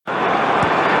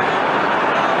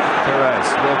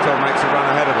as Wilco makes a run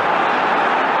ahead of him.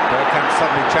 Bergkamp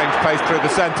suddenly changed pace through the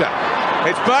centre.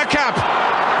 It's Bergkamp!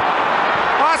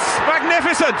 That's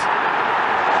magnificent!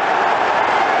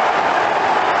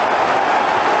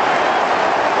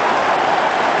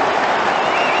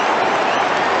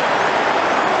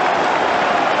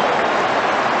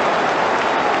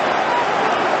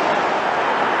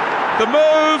 The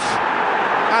move,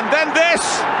 and then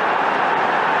this,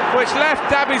 which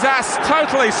left Davies Ass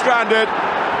totally stranded.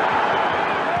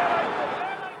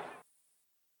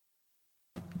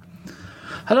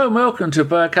 Hello and welcome to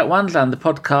Bergkamp Wonderland, the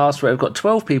podcast where we've got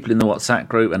 12 people in the WhatsApp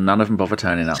group and none of them bother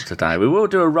turning up today. We will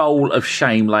do a roll of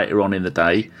shame later on in the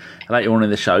day, later on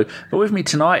in the show. But with me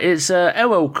tonight is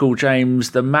LL Cool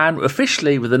James, the man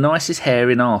officially with the nicest hair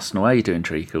in Arsenal. How are you doing,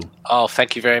 Treacle? Oh,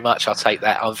 thank you very much. I'll take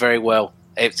that. I'm very well.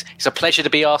 It's a pleasure to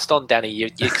be asked on, Danny.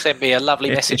 You sent me a lovely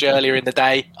message earlier in the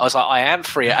day. I was like, I am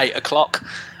free at 8 o'clock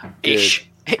ish.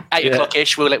 8 o'clock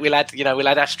ish. We'll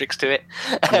add asterisks to it.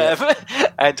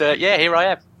 And here I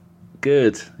am.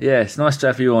 Good. Yeah, it's nice to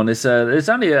have you on. There's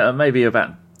only maybe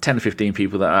about 10 or 15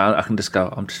 people that I can just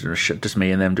go, I'm just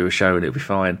me and them do a show and it'll be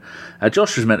fine.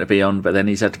 Josh was meant to be on, but then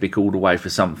he's had to be called away for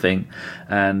something.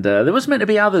 And there was meant to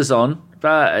be others on,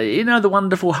 but you know the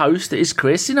wonderful host that is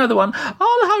Chris, you know the one, I'll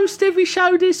host every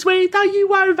show this week, don't you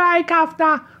worry about it,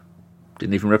 governor.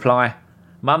 Didn't even reply.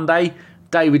 Monday,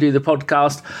 day we do the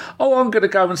podcast, I'm going to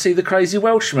go and see the Crazy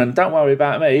Welshman, don't worry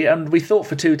about me. And we thought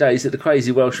for 2 days that the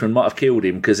Crazy Welshman might have killed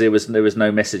him because there was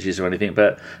no messages or anything,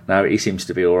 but no, he seems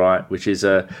to be all right, which is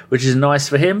nice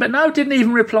for him. But no, didn't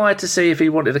even reply to see if he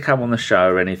wanted to come on the show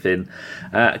or anything.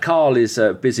 Carl is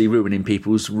busy ruining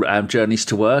people's journeys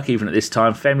to work even at this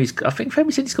time. I think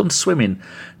Femi said he's gone swimming.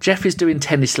 Jeff is doing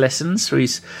tennis lessons for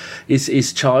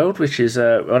his child, which is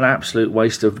an absolute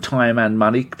waste of time and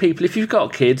money. People, if you've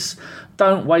got kids,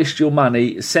 don't waste your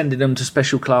money sending them to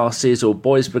special classes or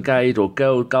boys brigade or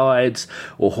girl guides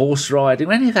or horse riding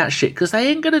or any of that shit, because they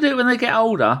ain't going to do it when they get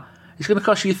older. It's going to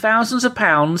cost you thousands of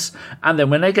pounds, and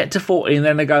then when they get to 14,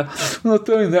 then they go, I'm not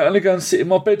doing that, and they go and sit in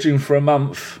my bedroom for a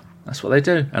month. That's what they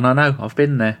do, and I know, I've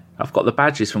been there. I've got the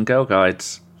badges from girl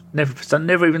guides.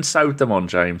 Never even sewed them on,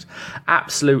 James.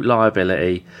 Absolute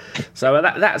liability. So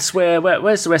that's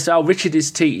where's the rest? Oh, Richard is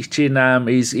teaching.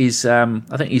 He's I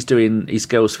think he's doing his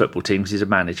girls' football team because he's a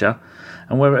manager.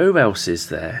 And who else is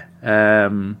there? I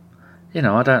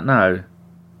don't know.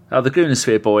 Oh, the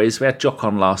Goonosphere boys. We had Jock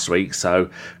on last week, so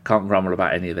can't grumble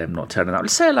about any of them not turning up.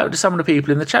 Let's say hello to some of the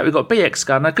people in the chat. We've got BX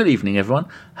Gunner. Good evening, everyone.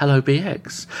 Hello,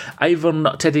 BX. Avon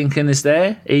Teddington is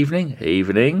there. Evening.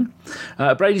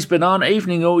 Brady's Banana.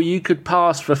 Evening, all. You could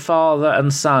pass for father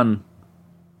and son.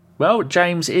 Well,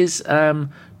 James is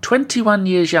 21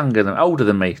 years older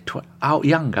than me.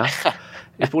 Younger.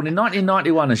 He was born in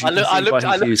 1991, as you can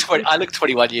see. I look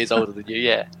 21 years older than you,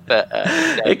 yeah. But,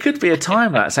 It could be a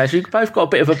time lapse, actually. We've both got a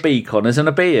bit of a beak on us and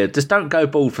a beard. Just don't go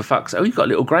bald for fuck's sake. Oh, you've got a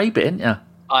little grey bit, haven't you?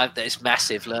 It's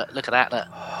massive. Look at that. Look.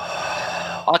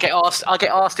 I get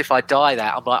asked if I dye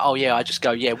that. I'm like, oh yeah. I just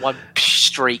go, yeah, one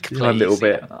streak, please. One little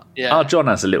bit. Yeah. Oh, John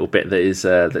has a little bit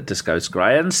that just goes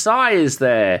grey. And Sai is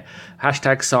there.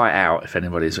 Hashtag Sai out if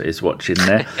anybody is watching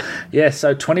there. Yeah,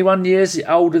 so 21 years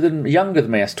younger than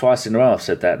me. That's twice in a row I've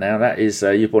said that now. That is,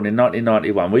 you're born in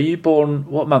 1991. Were you born,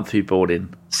 what month were you born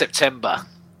in? September.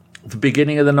 The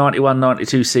beginning of the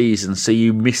 91-92 season, so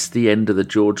you missed the end of the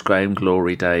George Graham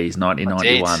glory days,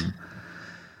 1991.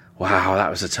 Wow, that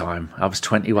was a time. I was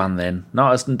 21 then. No,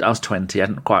 I was 20. I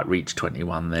hadn't quite reached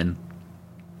 21 then.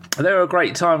 They were a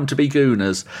great time to be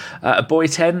Gooners. Boy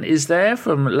 10 is there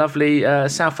from lovely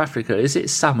South Africa. Is it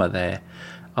summer there?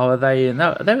 Oh, are they in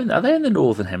the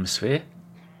Northern Hemisphere?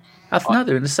 No,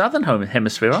 they're in the Southern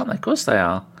Hemisphere, aren't they? Of course they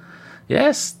are.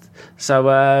 Yes.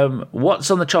 So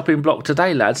what's on the chopping block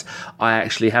today, lads? I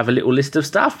actually have a little list of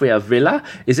stuff. We have Villa.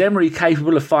 Is Emery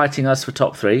capable of fighting us for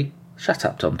top 3? Shut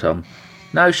up, Tom.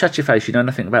 No, shut your face. You know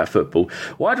nothing about football.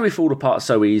 Why do we fall apart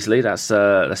so easily? That's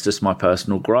just my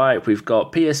personal gripe. We've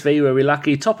got PSV, where we're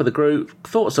lucky, top of the group.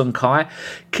 Thoughts on Kai?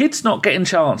 Kids not getting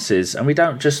chances, and we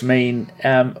don't just mean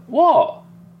what?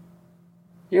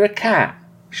 You're a cat.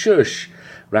 Shush.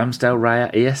 Ramsdale,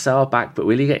 Raya, ESR back, but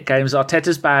will he get games?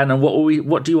 Arteta's ban, and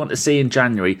what do you want to see in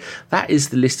January? That is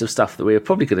the list of stuff that we're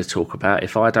probably going to talk about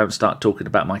if I don't start talking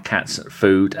about my cat's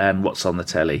food and what's on the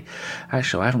telly.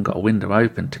 Actually, I haven't got a window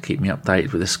open to keep me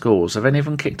updated with the scores. Have any of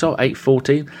them kicked off?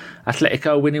 8-14.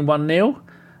 Atletico winning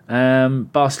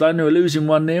 1-0. Barcelona are losing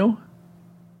 1-0.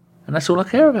 And that's all I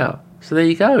care about. So there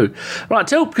you go. Right,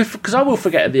 because I will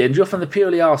forget at the end, you're from the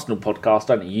Purely Arsenal podcast,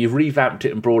 don't you? You've revamped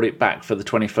it and brought it back for the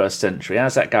 21st century.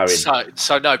 How's that going?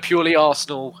 So no, Purely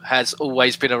Arsenal has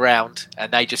always been around,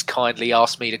 and they just kindly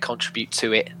asked me to contribute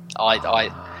to it.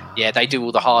 Yeah, they do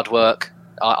all the hard work.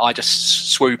 I just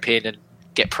swoop in and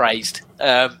get praised.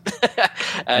 And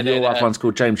your other one's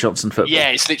called James Johnson Football. Yeah,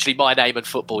 it's literally my name and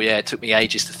football. Yeah, it took me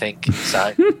ages to think.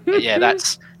 So yeah,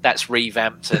 that's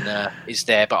revamped and is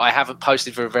there, but I haven't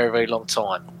posted for a very, very long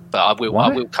time. But I will.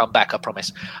 What? I will come back. I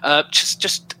promise.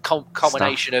 Just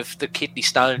combination of the kidney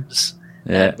stones,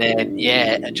 and then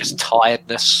and just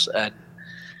tiredness and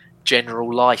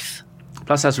general life.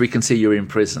 Plus, as we can see, you're in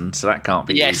prison, so that can't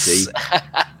be easy.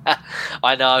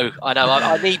 I know.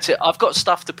 I need to. I've got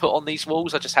stuff to put on these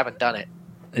walls. I just haven't done it.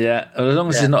 Yeah, as long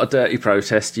as it's not a dirty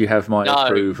protest, you have my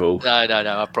approval. No,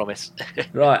 I promise.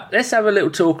 Right, let's have a little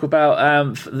talk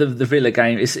about the Villa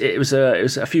game. It was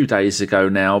a few days ago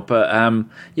now, but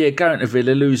going to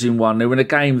Villa, losing 1-0 in a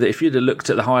game that if you'd have looked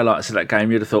at the highlights of that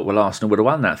game, you'd have thought, well, Arsenal would have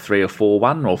won that 3 or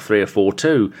 4-1 or 3 or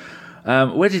 4-2.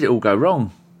 Where did it all go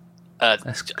wrong?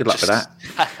 Good luck with that.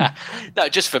 No,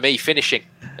 just for me, finishing.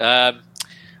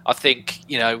 I think,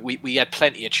 we had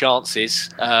plenty of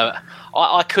chances.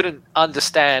 I couldn't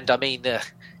understand. I mean,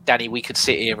 Danny, we could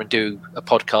sit here and do a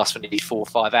podcast for nearly 4 or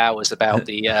 5 hours about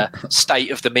the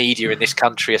state of the media in this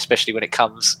country, especially when it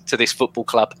comes to this football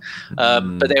club.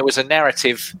 But there was a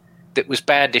narrative that was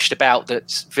bandished about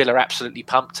that Villa absolutely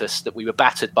pumped us, that we were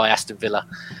battered by Aston Villa.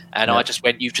 And I just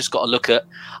went, you've just got to look at,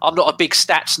 I'm not a big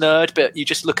stats nerd, but you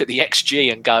just look at the XG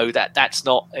and go, that's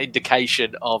not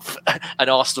indication of an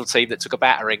Arsenal team that took a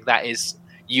battering. That is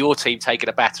your team taking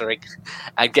a battering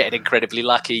and getting incredibly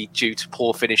lucky due to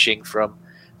poor finishing from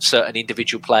certain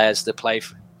individual players that play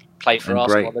for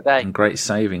Arsenal on the day. And great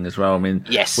saving as well. I mean,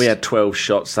 yes. We had 12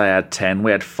 shots, they had 10.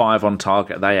 We had 5 on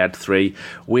target, they had 3.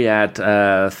 We had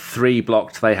 3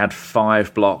 blocked, they had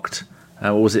 5 blocked.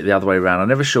 Or was it the other way around? I'm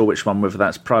never sure which one, whether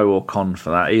that's pro or con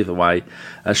for that. Either way,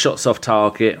 shots off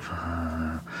target,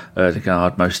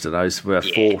 Erdegaard, most of those were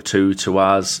 4-2 to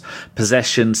us.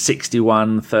 Possession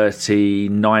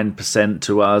 61-39%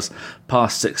 to us.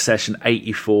 Pass succession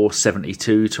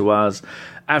 84-72 to us.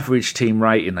 Average team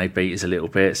rating they beat us a little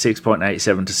bit,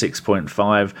 6.87 to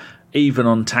 6.5. Even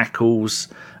on tackles,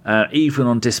 even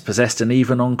on dispossessed, and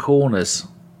even on corners.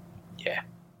 Yeah,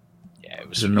 it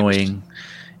was annoying.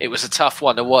 It was a tough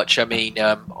one to watch. I mean,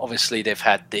 obviously they've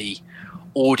had the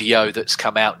audio that's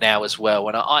come out now as well.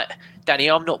 And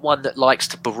Danny, I'm not one that likes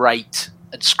to berate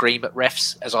and scream at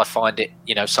refs, as I find it,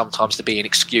 sometimes to be an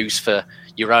excuse for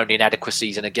your own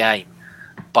inadequacies in a game.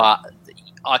 But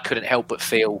I couldn't help but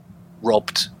feel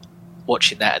robbed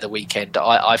watching that at the weekend.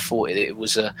 I thought it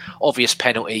was an obvious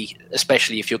penalty,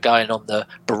 especially if you're going on the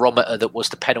barometer that was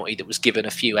the penalty that was given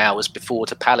a few hours before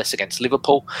to Palace against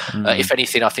Liverpool. If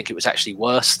anything, I think it was actually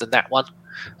worse than that one.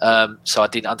 So I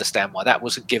didn't understand why that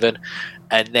wasn't given.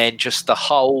 And then just the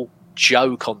whole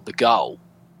joke on the goal,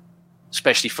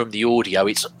 especially from the audio.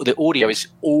 The audio is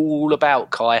all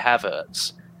about Kai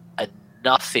Havertz and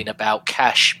nothing about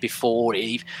Cash before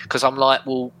Eve. Because I'm like,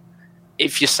 well,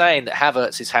 if you're saying that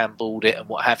Havertz has handballed it and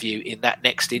what have you in that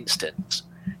next instance,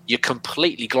 you're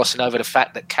completely glossing over the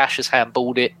fact that Cash has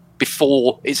handballed it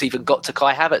before it's even got to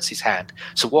Kai Havertz's hand.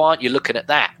 So why aren't you looking at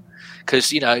that? Because,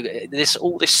 there's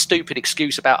all this stupid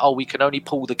excuse about, we can only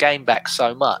pull the game back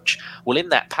so much. Well, in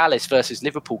that Palace versus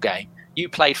Liverpool game, you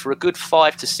played for a good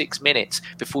 5 to 6 minutes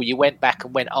before you went back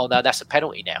and went, oh, no, that's a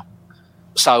penalty now.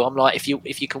 So I'm like, if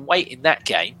you can wait in that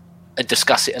game and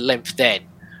discuss it at length then,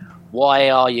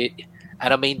 why are you...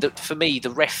 And I mean, for me,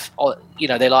 the ref,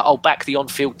 they're like, back the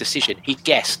on-field decision. He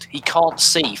guessed. He can't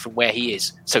see from where he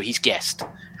is, so he's guessed.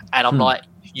 And I'm like,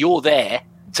 you're there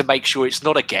to make sure it's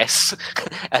not a guess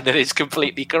and that it's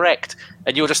completely correct.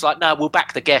 And you're just like, no, we'll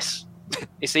back the guess.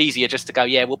 It's easier just to go,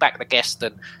 we'll back the guess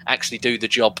than actually do the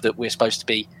job that we're supposed to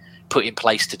be put in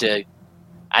place to do.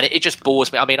 And it just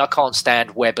bores me. I mean, I can't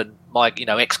stand Webb and my,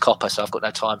 ex-copper, so I've got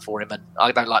no time for him. And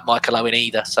I don't like Michael Owen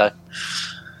either, so...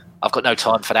 I've got no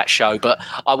time for that show, but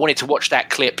I wanted to watch that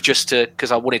clip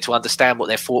because I wanted to understand what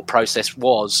their thought process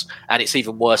was, and it's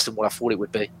even worse than what I thought it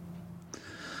would be.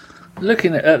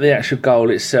 Looking at the actual goal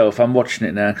itself, I'm watching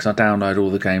it now because I download all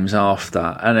the games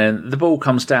after, and then the ball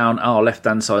comes down our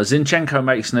left-hand side. Zinchenko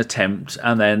makes an attempt,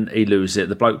 and then he loses it.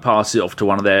 The bloke passes it off to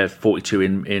one of their 44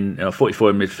 in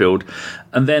midfield,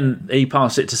 and then he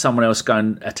passes it to someone else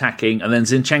going attacking, and then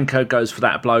Zinchenko goes for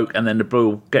that bloke, and then the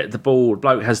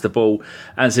bloke has the ball,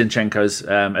 and Zinchenko's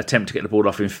attempt to get the ball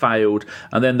off him failed,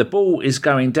 and then the ball is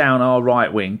going down our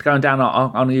right wing, I'm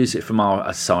going to use it from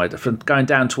our side, going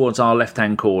down towards our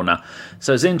left-hand corner.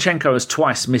 So Zinchenko has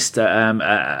twice missed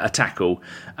a tackle.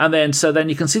 And then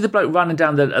you can see the bloke running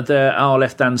down our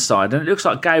left-hand side, and it looks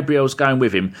like Gabriel's going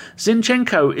with him.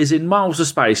 Zinchenko is in miles of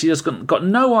space. He has got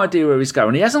no idea where he's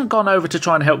going. He hasn't gone over to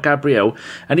try and help Gabriel,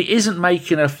 and he isn't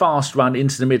making a fast run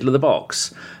into the middle of the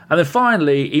box. And then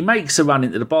finally, he makes a run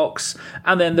into the box,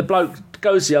 and then the bloke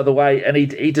goes the other way, and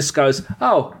he just goes,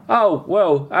 well,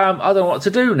 I don't know what to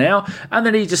do now. And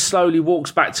then he just slowly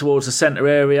walks back towards the centre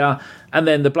area, and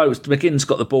then the bloke, McGinn's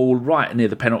got the ball right near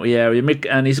the penalty area,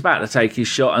 and he's about to take his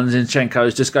shot, and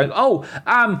Zinchenko's just going,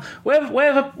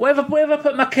 where have I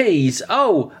put my keys?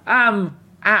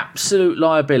 Absolute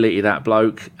liability, that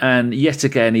bloke. And yet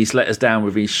again, he's let us down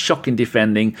with his shocking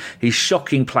defending, his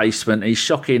shocking placement, his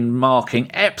shocking marking.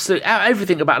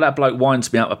 Everything about that bloke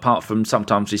winds me up, apart from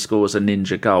sometimes he scores a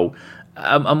ninja goal.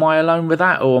 Am I alone with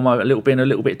that, or am I being a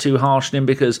little bit too harsh on him?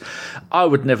 Because I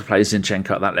would never play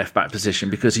Zinchenko at that left-back position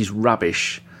because he's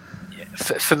rubbish. Yeah,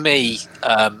 for me,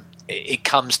 it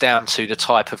comes down to the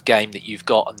type of game that you've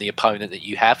got and the opponent that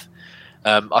you have.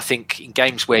 I think in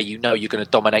games where you know you're going to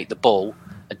dominate the ball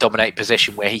and dominate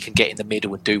possession, where he can get in the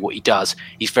middle and do what he does,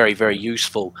 he's very, very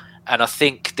useful. And I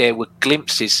think there were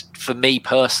glimpses, for me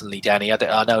personally, Danny,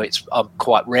 I know I'm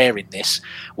quite rare in this,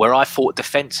 where I thought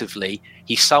defensively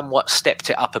he somewhat stepped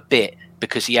it up a bit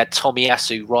because he had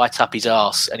Tomiyasu right up his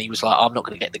arse, and he was like, I'm not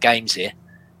going to get the games here.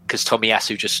 Because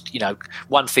Tomiyasu just,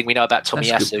 one thing we know about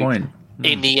Tomiyasu,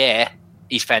 in the air,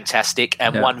 he's fantastic,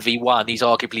 and 1v1, he's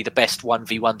arguably the best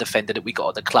 1v1 defender that we got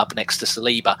at the club next to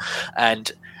Saliba.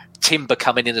 And Timber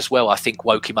coming in as well, I think,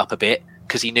 woke him up a bit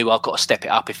because he knew I've got to step it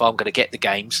up if I'm going to get the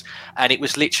games. And it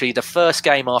was literally the first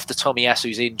game after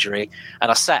Tomiyasu's injury,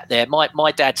 and I sat there.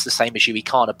 My dad's the same as you. He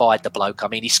can't abide the bloke. I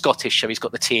mean, he's Scottish, so he's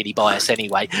got the Tierney bias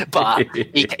anyway, but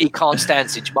he can't stand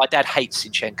Zinchenko. My dad hates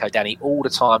Zinchenko, Danny, all the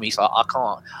time. He's like,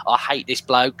 I hate this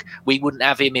bloke. We wouldn't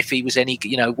have him if he was any,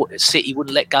 City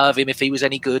wouldn't let go of him if he was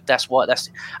any good. And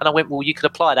I went, well, you could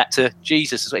apply that to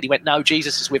Jesus as well. And he went, no,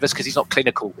 Jesus is with us because he's not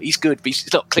clinical. He's good, but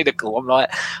he's not clinical. I'm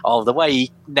like, the way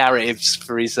he narratives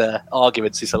for his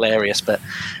arguments is hilarious, but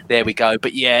there we go.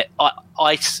 But yeah,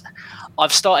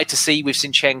 I've started to see with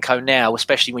Zinchenko now,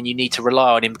 especially when you need to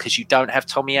rely on him because you don't have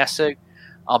Tomiyasu,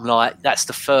 I'm like, that's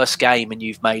the first game and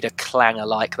you've made a clanger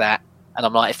like that. And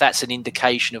I'm like, if that's an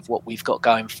indication of what we've got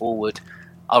going forward,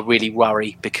 I really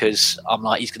worry, because I'm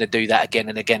like, he's going to do that again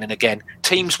and again and again.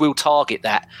 Teams will target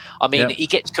that. I mean, He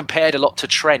gets compared a lot to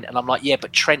Trent, and I'm like, yeah,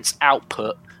 but Trent's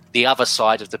output, the other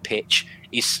side of the pitch,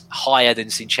 is higher than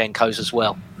Zinchenko's as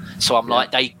well. So I'm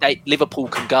like, Liverpool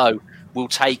can go. We'll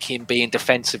take him being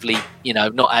defensively,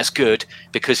 not as good,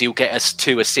 because he'll get us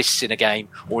 2 assists in a game,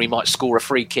 or he might score a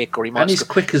free kick, or he might. And he's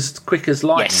quick as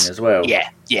lightning as well. Yeah,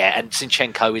 and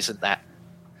Zinchenko isn't that.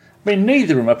 I mean,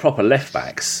 neither of them are proper left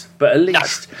backs, but at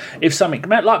least if something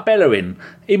like Bellerin,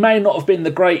 he may not have been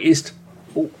the greatest.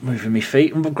 Moving my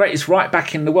feet, the greatest right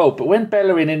back in the world. But when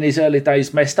Bellerin in his early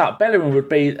days messed up, Bellerin would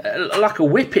be like a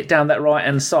whip it down that right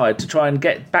hand side to try and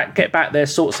get back there,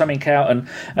 sort something out,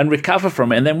 and recover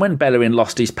from it. And then when Bellerin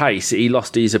lost his pace, he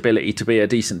lost his ability to be a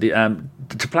decent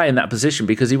to play in that position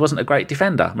because he wasn't a great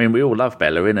defender. I mean, we all love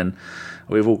Bellerin, and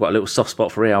we've all got a little soft spot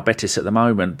for Real Betis at the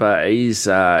moment, but his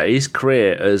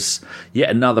career as yet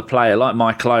another player like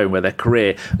Michael Owen, where their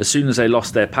career, as soon as they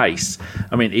lost their pace,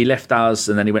 I mean, he left us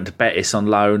and then he went to Betis on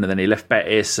loan, and then he left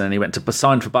Betis and he went to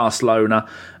sign for Barcelona,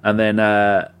 and then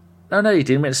he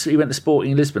didn't. He went to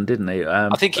Sporting Lisbon, didn't he? I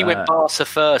think he went Barca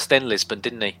first, then Lisbon,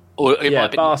 didn't he? Or it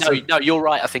might have been, no, you're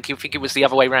right. I think it was the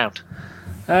other way round.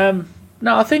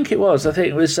 No, I think it was. I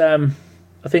think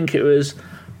it was.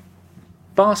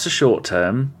 Barca short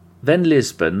term, then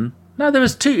Lisbon. No, there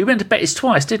was 2. He went to Betis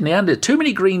twice, didn't he? And too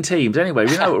many green teams. Anyway,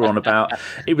 we know what we're on about.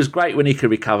 It was great when he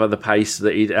could recover the pace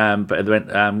that he'd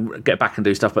get back and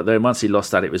do stuff. But then once he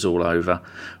lost that, it was all over,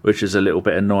 which was a little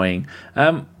bit annoying.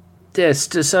 So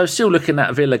still looking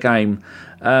at Villa game.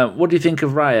 What do you think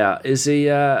of Raya?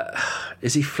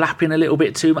 Is he flapping a little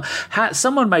bit too much?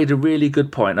 Someone made a really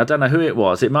good point. I don't know who it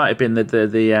was. It might have been either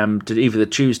the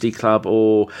Tuesday Club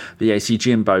or the AC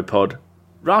Jimbo pod.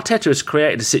 Arteta has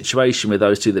created a situation with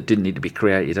those two that didn't need to be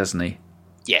created, hasn't he?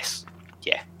 Yes,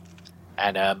 yeah.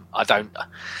 And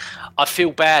I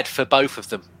feel bad for both of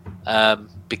them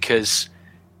because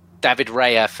David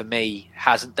Raya, for me,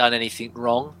 hasn't done anything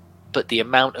wrong, but the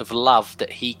amount of love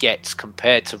that he gets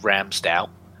compared to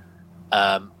Ramsdale,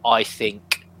 I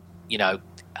think,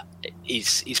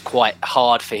 is quite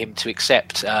hard for him to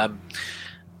accept. I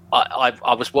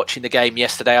was watching the game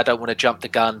yesterday. I don't want to jump the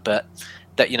gun, but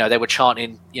that they were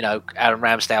chanting Aaron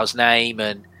Ramsdale's name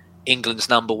and England's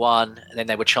number one, and then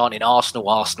they were chanting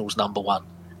Arsenal's number one,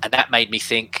 and that made me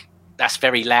think that's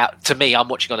very loud to me. I'm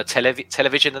watching on a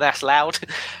television, and that's loud.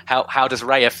 How does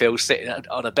Raya feel sitting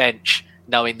on a bench,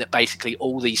 knowing that basically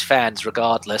all these fans,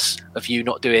 regardless of you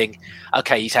not doing,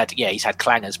 okay, he's had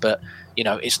clangers, but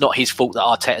it's not his fault that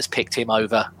Arteta's picked him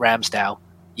over Ramsdale.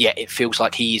 Yet it feels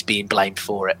like he is being blamed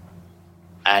for it.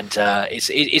 And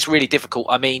it's really difficult.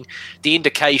 I mean, the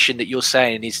indication that you're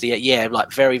saying is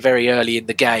like very, very early in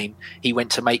the game, he went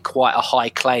to make quite a high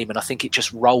claim, and I think it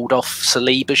just rolled off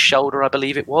Saliba's shoulder, I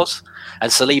believe it was.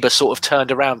 And Saliba sort of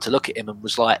turned around to look at him and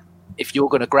was like, if you're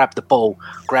going to grab the ball,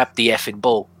 grab the effing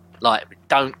ball. Like,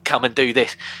 don't come and do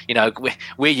this.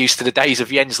 We're used to the days of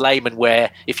Jens Lehmann where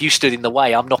if you stood in the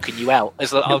way, I'm knocking you out.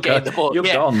 I'm getting the ball. You're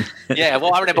gone. Yeah,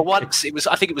 well, I remember once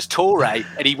I think it was Toure,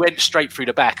 and he went straight through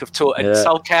the back of Toure, and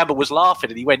Sol Campbell was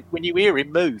laughing, and he went, when you hear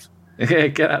him, move. Yeah,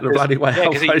 get out of the bloody way.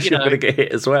 Otherwise you're going to get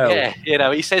hit as well.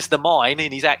 Yeah, he says the mine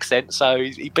in his accent, so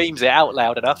he beams it out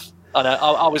loud enough.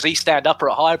 I was East Stand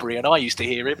Upper at Highbury, and I used to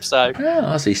hear him. So I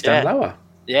was East Stand Lower.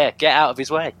 Yeah, get out of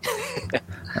his way.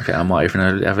 I think I might even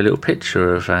have a little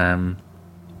picture of.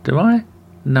 Do I?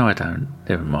 No, I don't.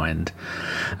 Never mind.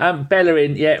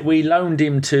 Bellerin, we loaned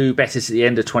him to Betis at the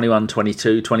end of 21,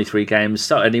 22, 23 games.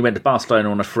 So, and he went to Barcelona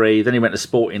on a free, then he went to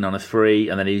Sporting on a free,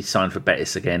 and then he signed for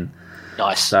Betis again.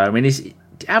 Nice. So, I mean,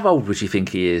 how old would you think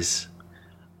he is?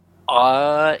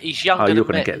 He's younger. Oh, you're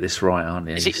going to get this right, aren't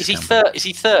you? Is he 30? Is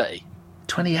he 30?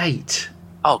 28.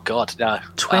 Oh, God, no.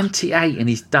 28 and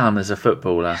he's done as a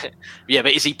footballer. Yeah,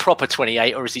 but is he proper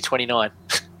 28 or is he 29?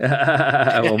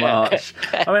 Well, March.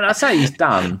 I mean, I say he's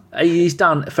done. He's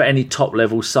done for any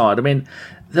top-level side. I mean,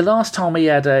 the last time he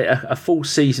had a full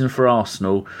season for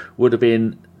Arsenal would have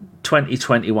been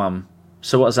 2021.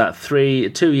 So what was that,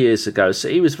 2 years ago? So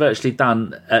he was virtually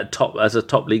done as a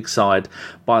top league side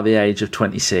by the age of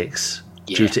 26.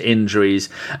 Due to injuries,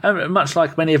 much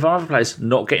like many of our other players,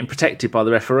 not getting protected by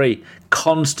the referee,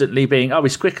 constantly being,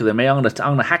 he's quicker than me, I'm going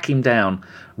to hack him down,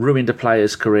 ruined a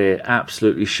player's career.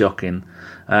 Absolutely shocking.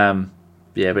 But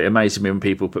it amazes me when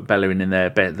people put Bellerin in their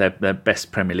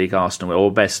best Premier League Arsenal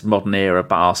or best modern era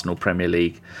Arsenal Premier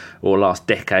League or last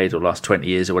decade or last 20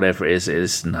 years or whatever it is. It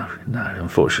is no,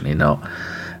 unfortunately not.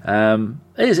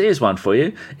 Here's one for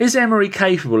you. Is Emery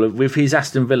capable of, with his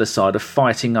Aston Villa side, of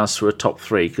fighting us for a top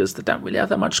three? Because they don't really have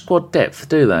that much squad depth,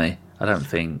 do they? I don't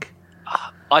think.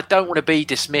 I don't want to be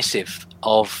dismissive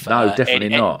of definitely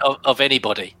not of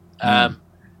anybody. And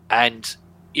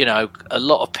a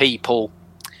lot of people,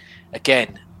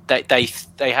 again,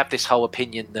 they have this whole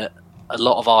opinion that a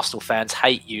lot of Arsenal fans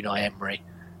hate Unai Emery.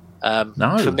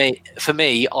 No, for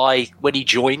me, when he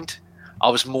joined, I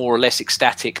was more or less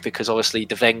ecstatic because obviously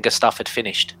the Wenger stuff had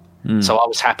finished. So I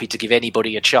was happy to give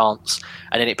anybody a chance.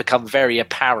 And then it became very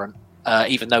apparent,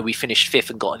 even though we finished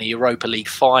fifth and got in the Europa League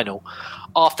final.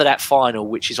 After that final,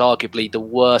 which is arguably the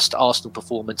worst Arsenal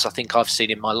performance I think I've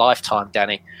seen in my lifetime,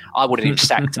 Danny, I wanted him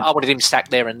sacked. I wanted him sacked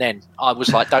there and then. I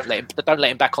was like, don't let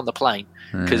him back on the plane.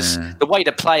 Because the way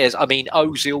the players, I mean,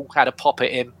 Ozil had a pop at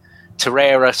him.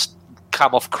 Torreira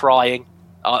come off crying.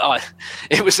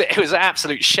 It was an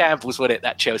absolute shambles, wasn't it,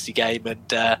 that Chelsea game?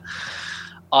 And I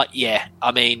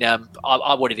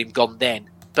wanted him gone then,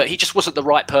 but he just wasn't the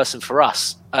right person for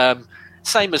us.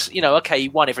 Same as he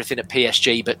won everything at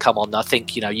PSG, but come on, I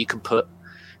think you can put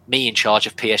me in charge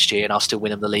of PSG and I'll still win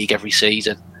them the league every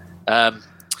season.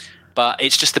 But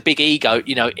it's just the big ego,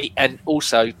 and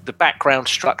also the background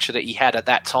structure that he had at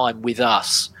that time with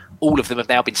us. All of them have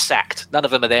now been sacked. None of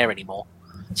them are there anymore.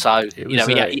 So,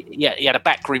 he had a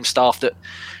backroom staff that,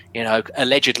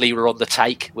 allegedly were on the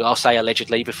take. Well, I'll say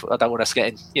allegedly before I don't want us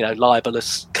getting,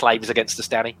 libelous claims against us,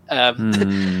 Danny.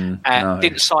 And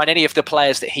didn't sign any of the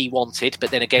players that he wanted.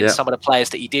 But then again, some of the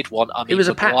players that he did want, I mean, it was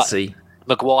a patsy.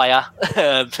 Maguire,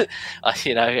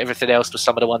 everything else was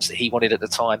some of the ones that he wanted at the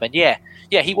time. And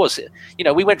he was,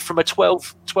 we went from a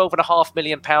 £12.5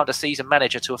 million a season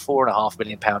manager to a £4.5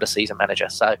 million a season manager.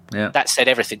 So that said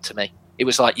everything to me. It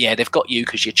was like, they've got you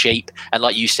because you're cheap. And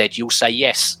like you said, you'll say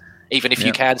yes. Even if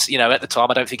you can, at the time,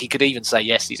 I don't think he could even say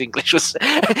yes. His English was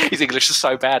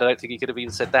so bad. I don't think he could have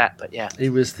even said that. But he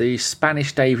was the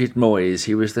Spanish David Moyes.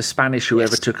 He was the Spanish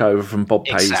whoever took over from Bob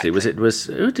Paisley.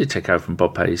 Who did take over from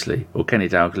Bob Paisley or Kenny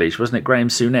Dalglish? Wasn't it Graham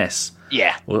Souness?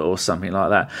 Yeah, or something like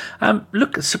that.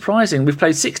 Look, surprising. We've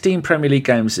played 16 Premier League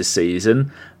games this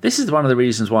season. This is one of the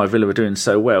reasons why Villa were doing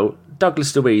so well.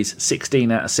 Douglas Luiz,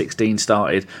 16 out of 16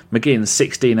 started. McGinn,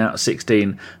 16 out of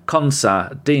 16.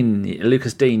 Konsa,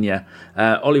 Lucas Digne,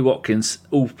 Ollie Watkins,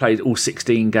 all played all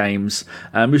 16 games.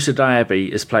 Moussa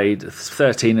Diaby has played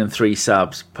 13 and 3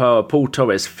 subs. Paul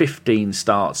Torres, 15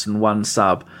 starts and 1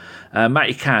 sub.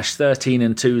 Matty Cash, 13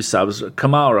 and 2 subs.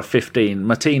 Kamara, 15.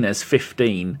 Martinez,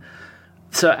 15.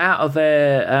 So out of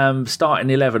their starting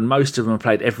 11, most of them have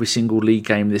played every single league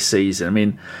game this season. I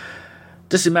mean,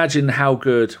 just imagine how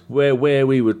good, where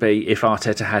we would be if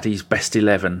Arteta had his best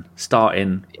 11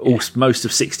 starting most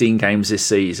of 16 games this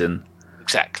season.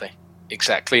 Exactly.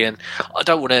 And I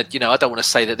don't want to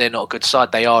say that they're not a good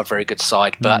side. They are a very good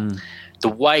side, but the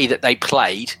way that they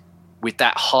played with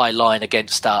that high line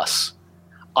against us,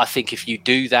 I think if you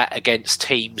do that against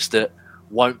teams that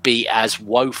won't be as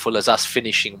woeful as us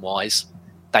finishing wise,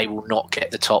 they will not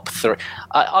get the top 3.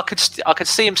 I could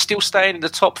see them still staying in the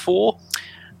top 4,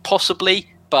 possibly,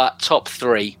 but top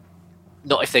 3,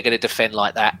 not if they're going to defend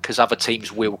like that, because other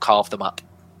teams will carve them up.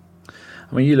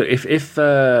 I mean, you look, if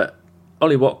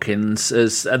Ollie Watkins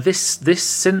has this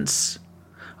since,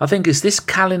 I think it's this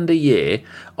calendar year,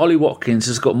 Ollie Watkins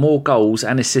has got more goals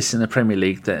and assists in the Premier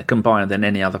League combined than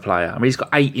any other player. I mean, he's got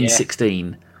 8 in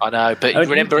 16. I know, but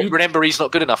remember, he's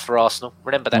not good enough for Arsenal.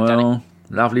 Remember that, Danny.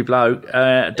 Lovely bloke.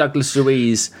 Douglas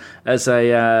Luiz as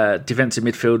a defensive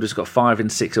midfielder has got 5 in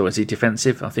 6. Or is he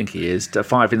defensive? I think he is.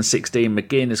 5 in 16.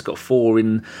 McGinn has got 4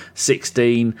 in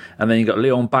 16. And then you've got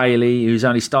Leon Bailey, who's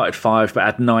only started 5 but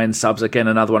had 9 subs. Again,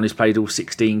 another one who's played all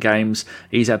 16 games.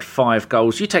 He's had 5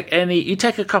 goals. You take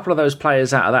a couple of those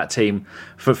players out of that team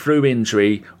through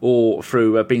injury or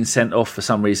through being sent off for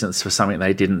some reasons for something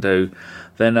they didn't do,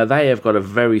 then they have got a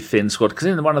very thin squad.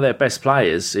 Because one of their best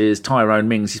players is Tyrone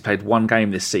Mings. He's played 1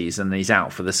 game this season and he's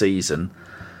out for the season.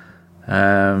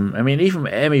 I mean, even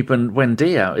Emi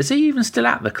Buendia, is he even still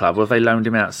at the club or have they loaned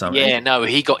him out somewhere? Yeah, no,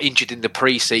 he got injured in the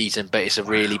pre-season, but it's a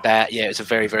really bad, it's a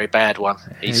very, very bad one.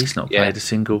 He's not played a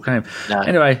single game. No.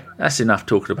 Anyway, that's enough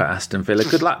talking about Aston Villa.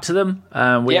 Good luck to them.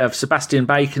 We have Sebastian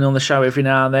Bacon on the show every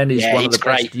now and then. He's one of the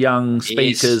best young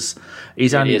speakers.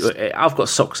 I've got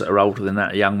socks that are older than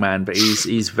that young man, but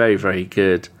he's very, very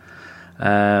good.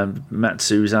 Matt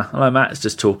Souza. Hello, Matt's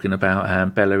just talking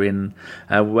about Bellerin.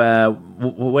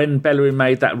 When Bellerin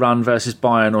made that run versus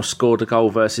Bayern or scored a goal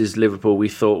versus Liverpool, we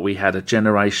thought we had a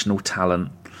generational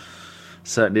talent.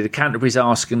 Certainly, the Canterbury's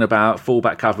asking about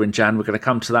fullback cover in Jan. We're going to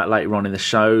come to that later on in the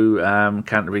show.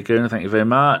 Canterbury Goon, thank you very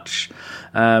much.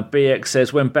 BX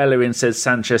says, when Bellerin says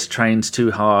Sanchez trains too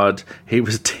hard, he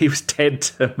was dead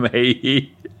to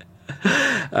me.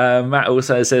 Matt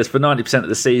also says, for 90% of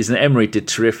the season, Emery did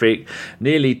terrific.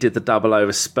 Nearly did the double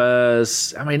over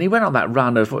Spurs. I mean, he went on that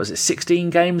run of, 16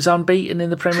 games unbeaten in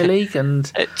the Premier League.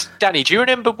 And Danny, do you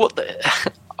remember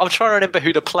I'm trying to remember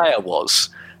who the player was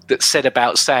that said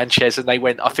about Sanchez, and they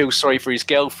went, I feel sorry for his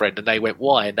girlfriend, and they went,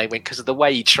 why? And they went, because of the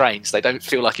way he trains, they don't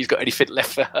feel like he's got anything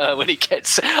left for her when he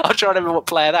gets. I'm trying to remember what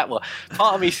player that was.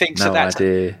 Part of me thinks that's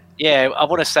idea. Yeah, I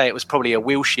want to say it was probably a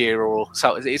Wilshere or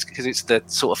so. It's because it's the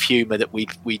sort of humour that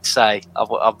we'd say.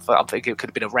 I'm thinking it could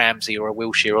have been a Ramsey or a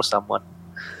Wilshere or someone.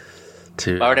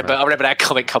 I remember that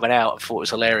comment coming out. I thought it was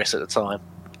hilarious at the time.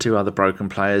 2 other broken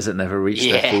players that never reached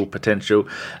their full potential.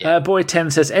 Boy 10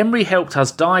 says, Emery helped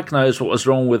us diagnose what was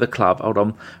wrong with the club. Hold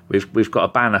on, we've got a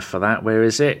banner for that. Where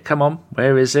is it? Come on,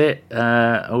 where is it?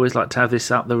 I always like to have this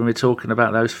up there when we're talking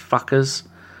about those fuckers.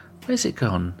 Where's it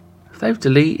gone? If they've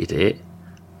deleted it.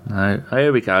 No,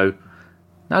 here we go.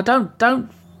 No, don't.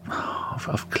 Oh,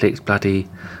 I've clicked bloody.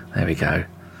 There we go.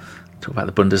 Talk about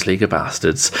the Bundesliga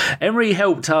bastards. Emery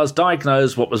helped us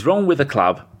diagnose what was wrong with the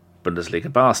club.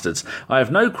 Bundesliga bastards. I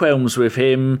have no qualms with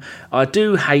him. I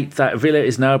do hate that Villa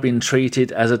is now being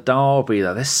treated as a derby.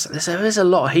 There's a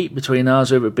lot of heat between us,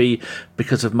 whether it be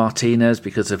because of Martinez,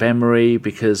 because of Emery,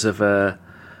 because of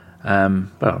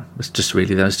it's just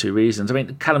really those 2 reasons. I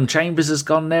mean, Callum Chambers has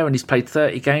gone there and he's played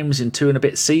 30 games in 2 and a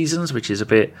bit seasons, which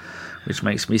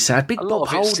makes me sad. Big Bob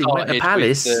Holding went to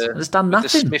Palace and has done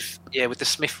nothing. With the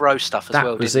Smith Rowe stuff as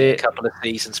well, didn't it? A couple of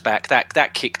seasons back.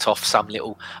 That kicked off some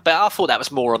little... But I thought that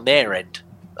was more on their end.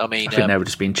 I think they were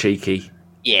just being cheeky.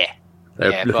 Yeah.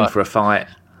 They're looking for a fight.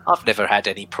 I've never had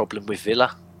any problem with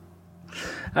Villa.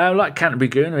 Like Canterbury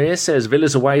Goon here says,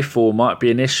 Villa's away form might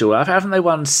be an issue. Haven't they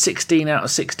won 16 out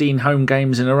of 16 home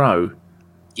games in a row?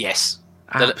 Yes.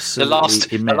 Absolutely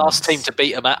the last team to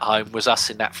beat them at home was us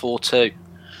in that 4-2.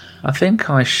 I think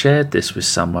I shared this with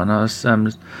someone. I was,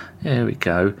 here we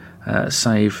go.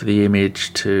 Save the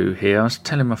image to here. I was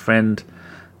telling my friend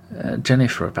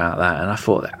Jennifer about that, and I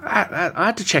thought I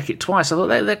had to check it twice. I thought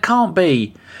they can't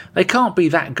be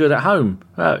that good at home.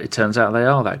 Well, it turns out they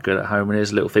are that good at home, and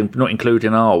here's a little thing, not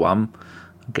including our one.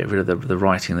 I'll get rid of the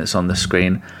writing that's on the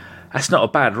screen. That's not a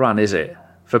bad run, is it?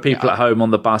 For people at home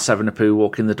on the bus, having a poo,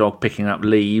 walking the dog, picking up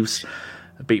leaves.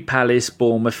 Beat Palace,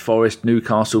 Bournemouth, Forest,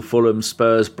 Newcastle, Fulham,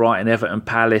 Spurs, Brighton, Everton,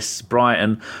 Palace,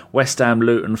 Brighton, West Ham,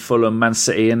 Luton, Fulham, Man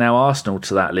City, and now Arsenal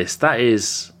to that list. That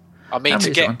is... I mean,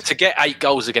 to get 8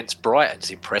 goals against Brighton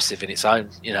is impressive in its own,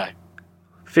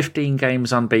 15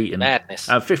 games unbeaten. Madness.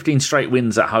 15 straight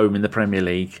wins at home in the Premier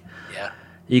League. Yeah.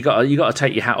 You got to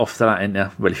take your hat off to that, ain't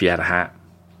you? Well, if you had a hat.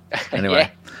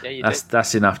 Anyway,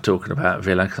 that's enough talking about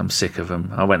Villa because I'm sick of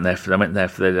them. I went there for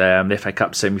the FA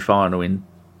Cup semi-final in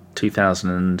 2000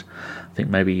 and I think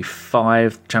maybe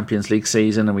 5 Champions League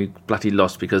season, and we bloody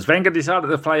lost because Wenger decided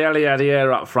to play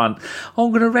Aliadier up front. Oh,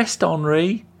 I'm going to rest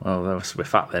Henry. Well, we're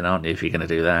fucked then, aren't you? If you're going to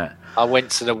do that. I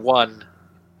went to the one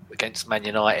against Man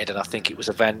United, and I think it was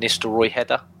a Van Nistelrooy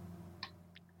header.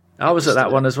 I was at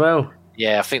that one as well.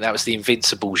 Yeah, I think that was the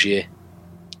Invincibles year.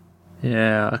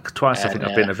 Yeah, twice I think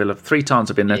I've been to Villa. 3 times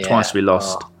I've been there, twice we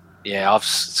lost. Yeah, I was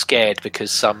scared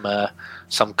because some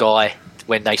guy,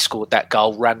 when they scored that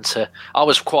goal, ran to... I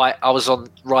was on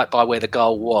right by where the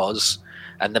goal was,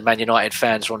 and the Man United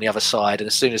fans were on the other side, and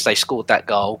as soon as they scored that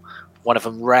goal, one of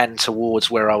them ran towards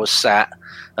where I was sat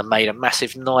and made a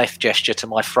massive knife gesture to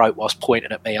my throat whilst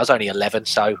pointing at me. I was only 11,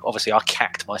 so obviously I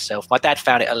cacked myself. My dad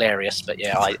found it hilarious, but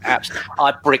yeah,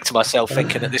 I bricked myself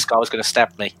thinking that this guy was going to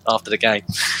stab me after the game.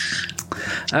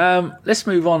 Let's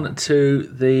move on to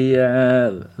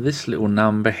the this little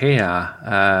number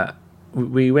here.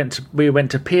 We went to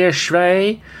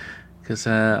PSV because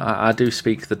I do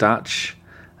speak the Dutch.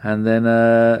 And then,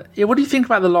 what do you think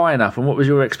about the lineup, and what was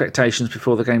your expectations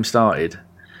before the game started?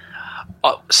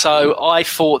 So I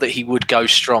thought that he would go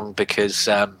strong because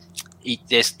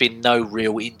there's been no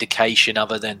real indication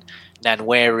other than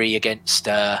Nwaneri against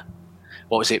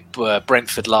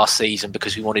Brentford last season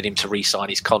because we wanted him to re-sign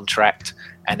his contract,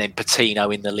 and then Patino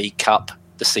in the League Cup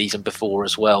the season before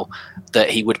as well,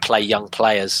 that he would play young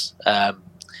players.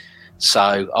 So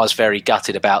I was very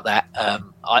gutted about that.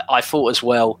 I thought as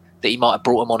well that he might have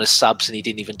brought them on as subs and he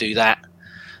didn't even do that.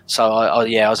 So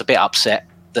I was a bit upset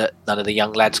that none of the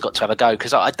young lads got to have a go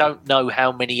because I don't know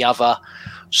how many other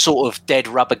sort of dead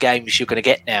rubber games you're going to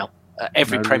get now.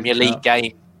 Every Premier League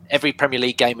game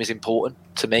is important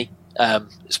to me,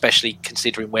 especially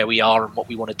considering where we are and what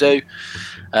we want to do.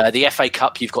 The FA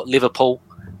Cup, you've got Liverpool.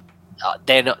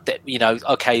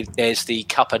 There's the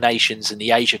Cup of Nations and the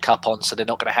Asia Cup on, so they're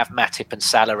not going to have Matip and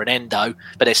Salah and Endo,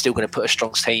 but they're still going to put a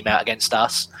strong team out against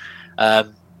us.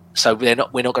 So we're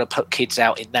not going to put kids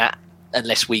out in that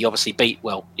unless we obviously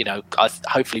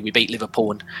hopefully we beat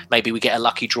Liverpool and maybe we get a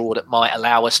lucky draw that might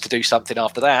allow us to do something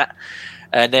after that.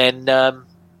 And then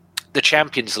the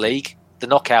Champions League, the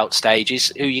knockout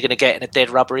stages, who are you going to get in a dead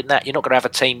rubber in that? You're not going to have a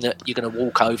team that you're going to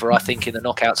walk over, I think, in the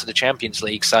knockouts of the Champions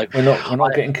League. So we're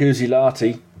not getting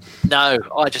Kuzilati. No,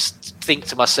 I just think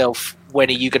to myself, when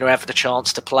are you going to have the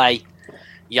chance to play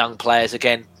young players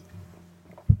again?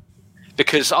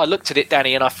 Because I looked at it,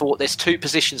 Danny, and I thought there's 2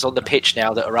 positions on the pitch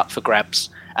now that are up for grabs,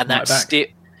 and that's still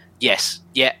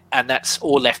and that's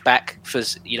all left back for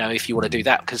if you want to do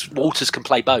that, because Walters can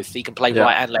play both. He can play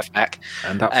right and left back,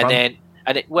 and then.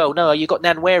 You got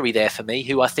Nwaneri there for me,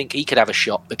 who I think he could have a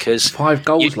shot because 5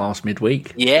 goals last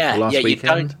midweek.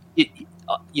 Weekend.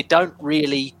 You don't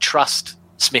really trust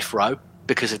Smith Rowe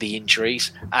because of the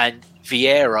injuries, and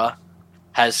Vieira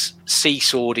has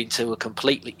seesawed into a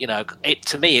completely.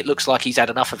 To me, it looks like he's had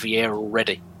enough of Vieira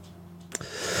already.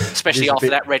 Especially after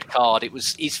that red card, it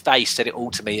was his face said it all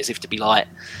to me, as if to be like.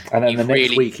 And then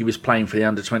next week he was playing for the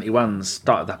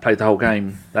under-21s. Played the whole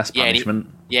game. That's punishment.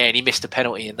 And he missed a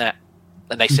penalty in that.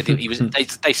 And they said he was.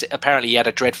 They said apparently he had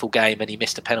a dreadful game and he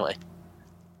missed a penalty.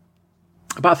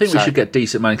 But I think we should get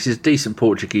decent money because he's a decent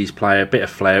Portuguese player, a bit of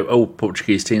flair. All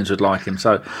Portuguese teams would like him.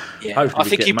 So hopefully I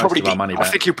think most of our money back. I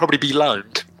think he'll probably be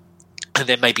loaned and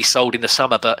then maybe sold in the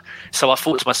summer. But so I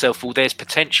thought to myself, well, there's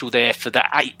potential there for the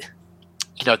 8,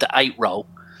 the 8 role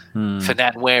for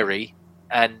Nwaneri,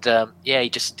 and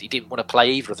he didn't want to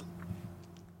play either of them.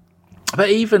 But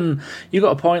even you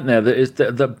got a point there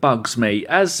that bugs me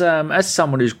as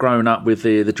someone who's grown up with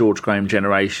the George Graham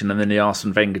generation and then the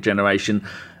Arsene Wenger generation.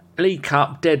 League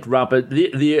Cup, dead rubber,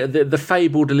 the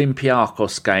fabled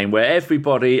Olympiacos game where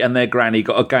everybody and their granny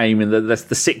got a game in the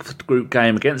 6th group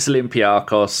game against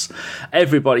Olympiacos.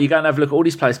 Everybody, you go and have a look at all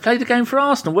these players. Played a game for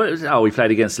Arsenal. We played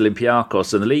against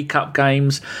Olympiacos and the League Cup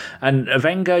games. And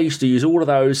Wenger used to use all of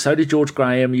those. So did George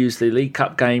Graham use the League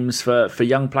Cup games for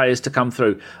young players to come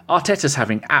through. Arteta's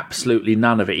having absolutely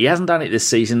none of it. He hasn't done it this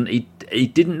season. He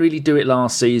didn't really do it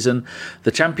last season.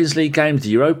 The Champions League games, the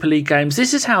Europa League games.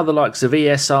 This is how the likes of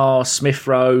ESR, Smith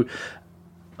Rowe,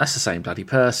 that's the same bloody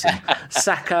person.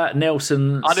 Saka,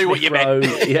 Nelson, I knew what you meant.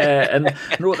 and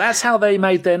that's how they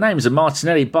made their names. And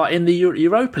Martinelli, but in the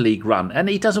Europa League run, and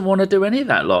he doesn't want to do any of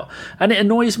that lot. And it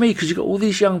annoys me because you've got all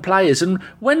these young players, and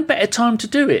when better time to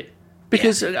do it?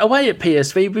 Because away at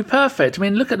PSV would be perfect. I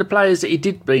mean, look at the players that he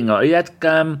did bring on. He had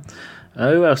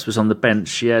Who else was on the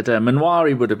bench? You had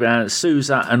Manwari would have been,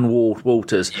 Souza and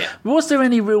Walters. Yeah. Was there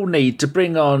any real need to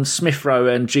bring on Smith Rowe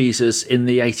and Jesus in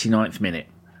the 89th minute?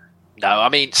 No, I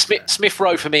mean, Smith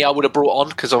Rowe for me, I would have brought on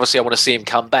because obviously I want to see him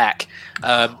come back.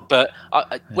 But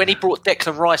when he brought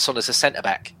Declan Rice on as a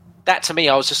centre-back, that to me,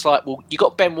 I was just like, well, you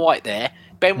got Ben White there.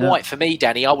 Ben White, for me,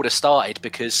 Danny, I would have started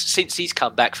because since he's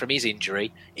come back from his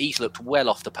injury, he's looked well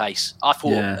off the pace. I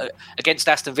thought against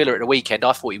Aston Villa at the weekend,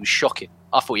 I thought he was shocking.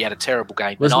 I thought he had a terrible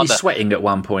game. Wasn't he sweating at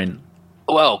one point?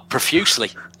 Well, profusely.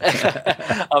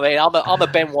 I mean, I'm a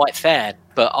Ben White fan,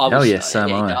 but I was.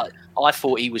 I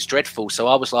thought he was dreadful, so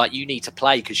I was like, you need to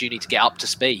play because you need to get up to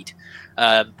speed.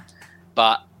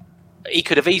 But he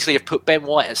could have easily have put Ben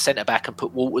White at centre-back and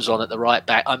put Walters on at the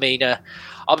right-back. I mean,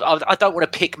 I don't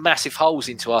want to pick massive holes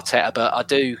into Arteta, but I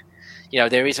do,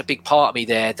 there is a big part of me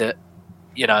there that,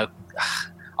 I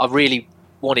really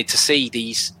wanted to see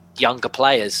these younger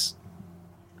players.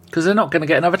 Because they're not going to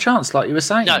get another chance, like you were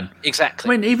saying. No, exactly.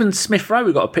 I mean, even Smith Rowe,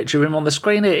 we got a picture of him on the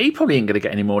screen here. He probably ain't going to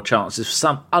get any more chances for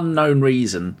some unknown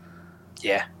reason.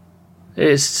 Yeah.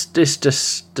 It's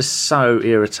just so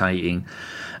irritating.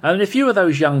 And if you are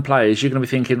those young players, you're going to be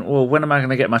thinking, well, when am I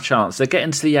going to get my chance? They're getting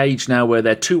to the age now where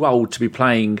they're too old to be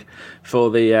playing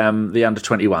for the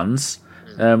under-21s.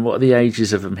 What are the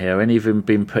ages of them here? Any of them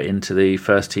been put into the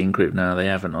first team group? No, they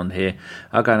haven't on here.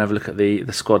 I'll go and have a look at the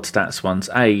squad stats ones.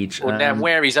 Age. Well, now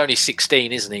where he's only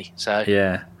 16, isn't he? So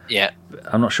yeah.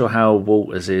 I'm not sure how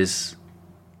Walters is.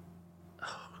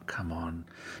 Oh, come on.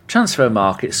 Transfer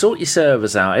market, sort your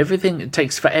servers out. Everything, it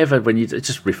takes forever when it's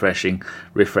just refreshing.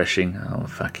 Oh,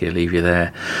 fuck you, leave you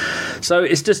there. So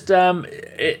it's just,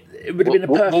 it would have been a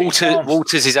perfect chance.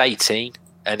 Walters is 18,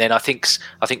 and then I think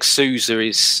Souza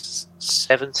is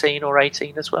 17 or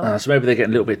 18 as well. So maybe they're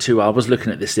getting a little bit too old. I was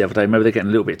looking at this the other day. Maybe they're getting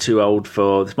a little bit too old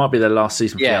for, this might be their last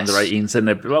season for the under-18s.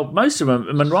 And well, most of them,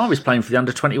 Manwari's playing for the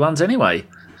under-21s anyway.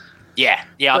 Yeah,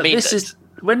 but I mean, this is...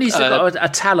 When he's got a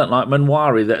talent like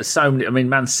Manwari, that so many, I mean,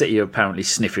 Man City are apparently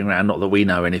sniffing around, not that we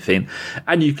know anything,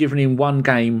 and you've given him one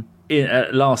game in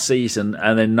last season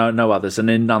and then no others, and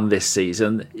then none this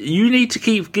season. You need to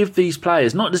give these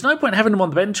players. There's no point having them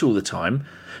on the bench all the time.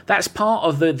 That's part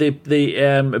of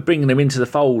the bringing them into the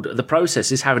fold. The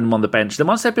process is having them on the bench. Then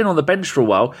once they've been on the bench for a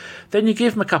while, then you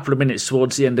give them a couple of minutes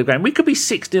towards the end of the game. We could be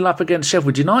 6-0 up against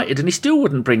Sheffield United, and he still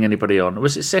wouldn't bring anybody on.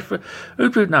 Was it Sheffield?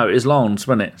 No, it was Lens,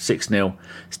 wasn't it? 6-0.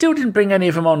 Still didn't bring any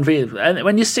of them on. And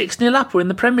when you're 6-0 up, or in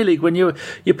the Premier League, when you're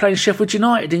playing Sheffield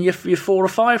United and you're 4 or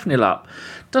 5-0 up,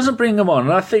 doesn't bring them on.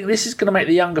 And I think this is going to make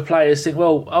the younger players think,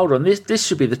 well, hold on, this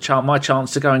should be my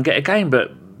chance to go and get a game, but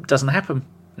it doesn't happen.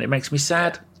 And it makes me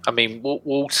sad. I mean,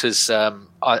 Walters,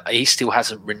 he still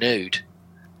hasn't renewed.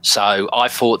 So I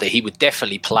thought that he would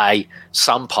definitely play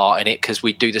some part in it because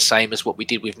we'd do the same as what we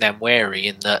did with Namweri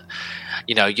in that,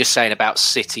 you're saying about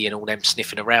City and all them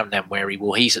sniffing around Namweri.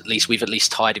 Well, we've at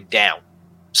least tied him down.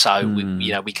 So,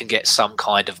 we can get some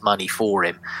kind of money for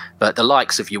him. But the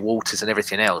likes of your Walters and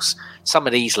everything else, some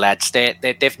of these lads,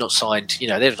 they've not signed,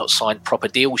 they've not signed proper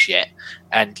deals yet.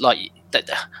 And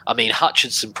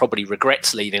Hutchinson probably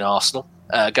regrets leaving Arsenal.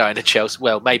 Going to Chelsea,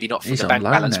 well, maybe not from the bank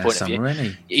balance point of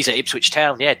view. He's at Ipswich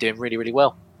Town, doing really, really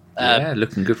well.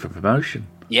 Looking good for promotion.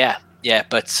 Yeah,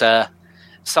 but some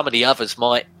of the others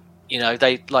might,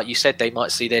 they, like you said, they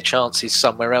might see their chances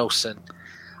somewhere else, and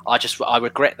I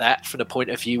regret that from the point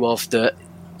of view of that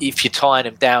if you're tying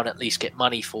them down, at least get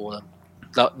money for them,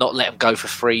 not let them go for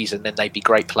frees, and then they'd be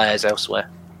great players elsewhere.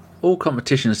 All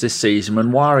competitions this season,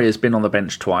 Manwari has been on the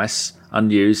bench twice,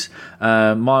 unused.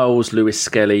 Miles Lewis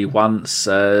Skelly once,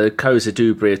 Koza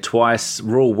Dubria twice.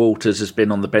 Raul Walters has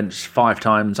been on the bench 5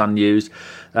 times, unused.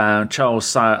 Charles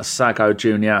Sago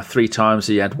Jr. 3 times.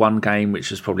 He had 1 game,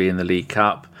 which was probably in the League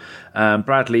Cup.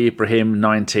 Bradley Ibrahim,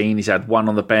 19. He's had 1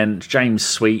 on the bench. James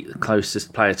Sweet, the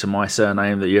closest player to my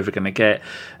surname that you're ever going to get.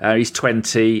 He's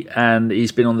 20, and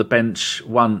he's been on the bench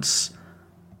once.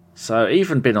 So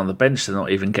even been on the bench, they're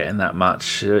not even getting that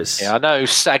much. I know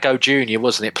Sago Jr.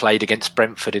 wasn't it played against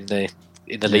Brentford in the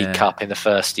League Cup in the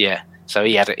first year. So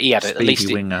he had at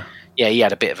least winger. He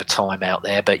had a bit of a time out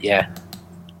there, but yeah.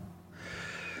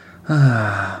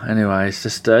 Anyway, it's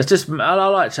just I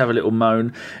like to have a little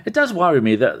moan. It does worry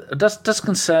me it does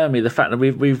concern me the fact that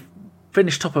we've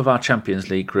finished top of our Champions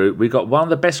League group. We've got one of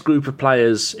the best group of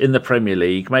players in the Premier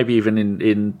League, maybe even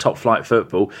in top flight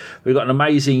football. We've got an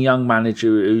amazing young manager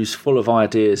who's full of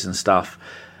ideas and stuff.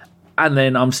 And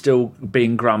then I'm still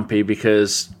being grumpy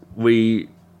because we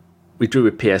drew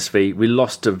with PSV. We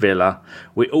lost to Villa.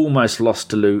 We almost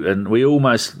lost to Luton. We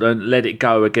almost let it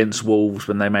go against Wolves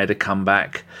when they made a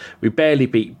comeback. We barely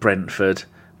beat Brentford.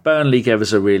 Burnley gave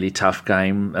us a really tough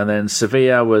game, and then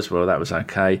Sevilla that was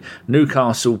okay.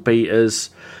 Newcastle beat us,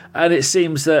 and it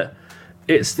seems that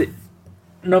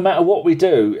no matter what we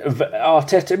do,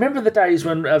 Arteta. Remember the days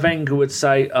when Wenger would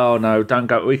say, "Oh no, don't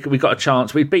go. We got a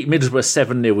chance. We beat Middlesbrough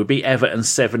 7-0. We beat Everton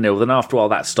 7-0." Then after a while,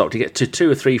 that stopped. He gets to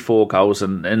 2 or 3, 4 goals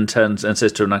and turns and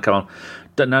says to him, "No, come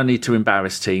on, no need to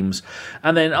embarrass teams."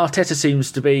 And then Arteta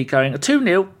seems to be going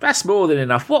 2-0. That's more than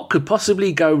enough. What could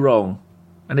possibly go wrong?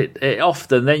 And it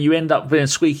often, then you end up being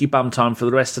squeaky bum time for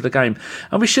the rest of the game.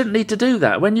 And we shouldn't need to do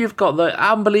that. When you've got the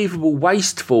unbelievable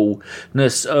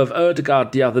wastefulness of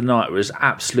Ødegaard the other night was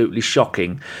absolutely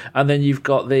shocking. And then you've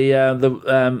got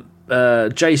the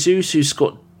Jesus, who's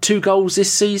got 2 goals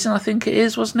this season, I think it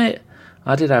is, wasn't it?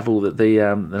 I did have all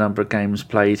the number of games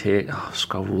played here. Oh, I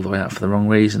scrolled all the way up for the wrong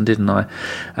reason, didn't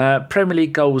I? Premier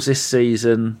League goals this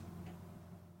season,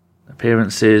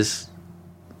 appearances.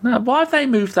 No, why have they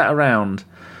moved that around?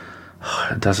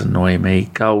 It does annoy me.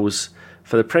 Goals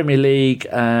for the Premier League.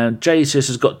 Jesus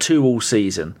has got 2 all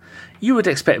season. You would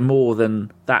expect more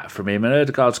than that from him. And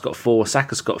Ødegaard's got 4,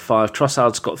 Saka's got 5,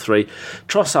 Trossard's got 3.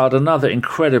 Trossard, another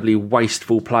incredibly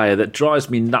wasteful player that drives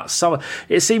me nuts.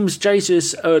 It seems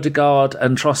Jesus, Ødegaard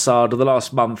and Trossard of the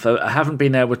last month haven't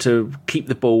been able to keep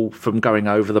the ball from going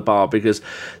over the bar because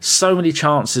so many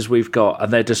chances we've got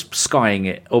and they're just skying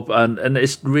it up, and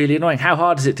it's really annoying. How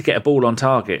hard is it to get a ball on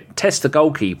target? Test the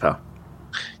goalkeeper.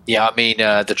 Yeah, I mean,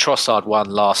 the Trossard one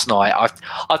last night,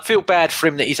 I feel bad for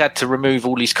him that he's had to remove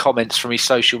all his comments from his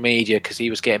social media because he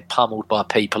was getting pummeled by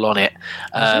people on it.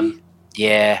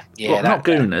 Yeah. What, not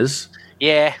Gooners?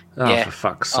 Yeah. Oh, for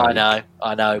fuck's sake. I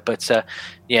know. But,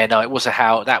 it was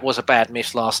that was a bad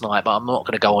miss last night, but I'm not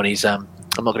going to go on his... I'm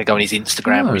not going to go on his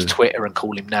Instagram or his Twitter and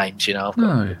call him names, you know.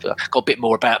 I've got a bit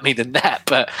more about me than that,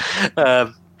 but...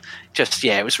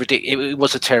 it was ridiculous. It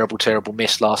was a terrible, terrible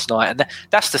miss last night, and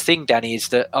that's the thing, Danny. Is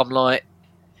that I'm like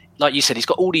you said, he's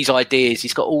got all these ideas,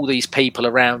 he's got all these people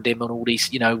around him, and all these,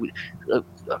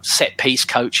 set piece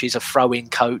coaches, a throw-in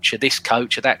coach, or this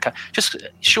coach, or that coach. Just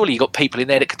surely you got people in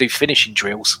there that could do finishing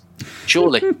drills.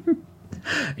 Surely,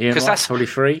 because that's probably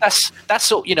free.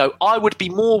 That's all. I would be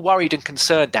more worried and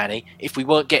concerned, Danny, if we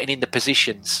weren't getting in the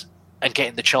positions and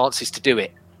getting the chances to do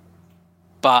it.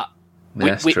 But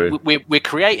we're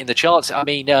creating the chance. I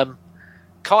mean,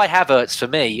 Kai Havertz, for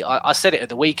me, I said it at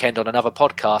the weekend on another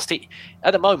podcast.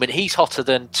 At the moment, he's hotter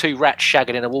than 2 rats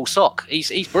shagging in a wool sock.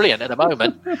 He's brilliant at the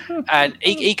moment, and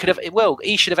he could have. Well,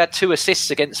 he should have had 2 assists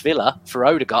against Villa for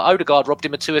Ødegaard. Ødegaard robbed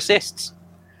him of 2 assists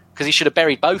because he should have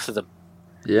buried both of them.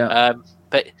 Yeah,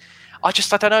 but. I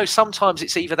don't know. Sometimes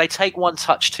it's either they take one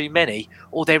touch too many,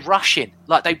 or they're rushing.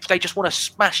 Like they just want to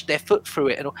smash their foot through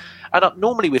it. And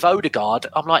normally with Ødegaard,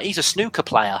 I'm like, he's a snooker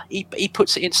player. He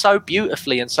puts it in so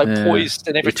beautifully and so poised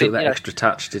and everything. He took that extra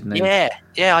touch, didn't he? Yeah.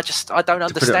 I don't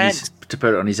understand. To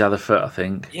put it on his other foot, I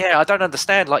think. Yeah, I don't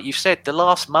understand. Like you said, the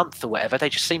last month or whatever, they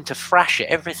just seem to thrash at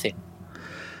everything.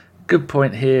 Good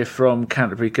point here from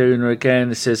Canterbury Gooner again.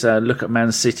 It says, look at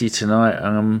Man City tonight.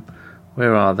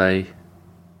 Where are they?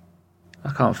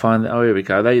 I can't find it. Oh, here we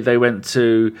go. They went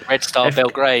to Red Star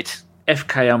Belgrade.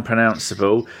 FK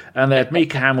Unpronounceable, and they had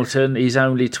Mika Hamilton. He's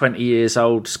only 20 years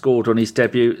old, scored on his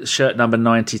debut, shirt number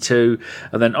 92,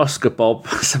 and then Oscar Bob,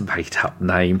 that's a made-up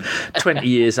name, 20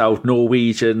 years old,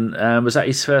 Norwegian. Was that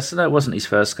his first? No, it wasn't his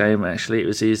first game, actually. It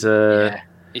was his...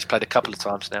 He's played a couple of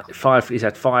times now. He's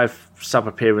had 5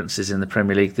 sub-appearances in the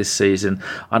Premier League this season.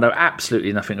 I know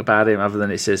absolutely nothing about him other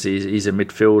than it says he's a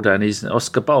midfielder and he's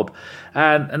Oscar Bob.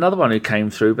 And another one who came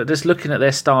through, but just looking at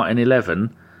their starting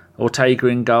 11, Ortega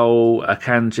in goal,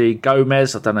 Akanji,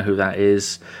 Gomez, I don't know who that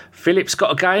is. Phillips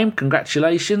got a game,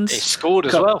 congratulations. He scored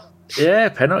as well. Yeah,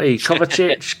 penalty.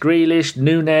 Kovacic, Grealish,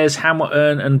 Nunez,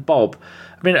 Hamilton and Bob.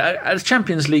 I mean, a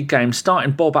Champions League game,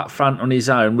 starting Bob up front on his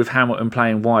own with Hamilton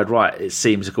playing wide right, it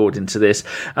seems, according to this.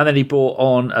 And then he brought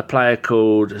on a player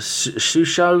called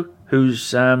Susho,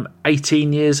 who's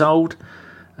 18 years old.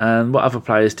 And what other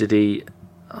players did he...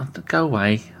 Oh, go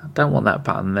away. I don't want that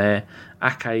button there.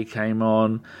 Ake came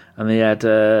on, and they had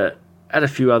a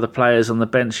few other players on the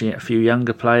bench, a few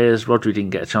younger players. Rodri didn't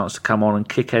get a chance to come on and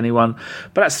kick anyone.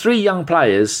 But that's 3 young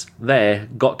players there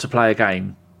got to play a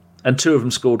game. And 2 of them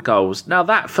scored goals. Now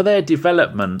that, for their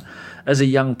development as a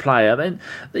young player, then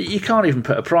you can't even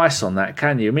put a price on that,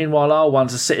 can you? Meanwhile, our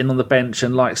ones are sitting on the bench,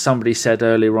 and like somebody said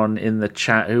earlier on in the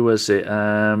chat, who was it?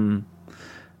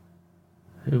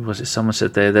 Who was it? Someone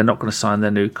said they're not going to sign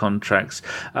their new contracts.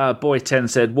 Boy 10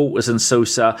 said Walters and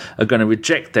Sosa are going to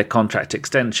reject their contract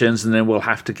extensions, and then we'll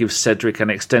have to give Cedric an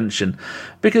extension.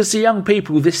 Because the young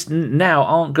people this now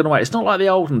aren't going to wait. It's not like the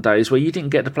olden days where you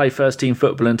didn't get to play first-team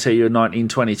football until you were 19,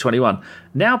 20, 21.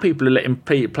 Now people are letting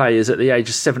players at the age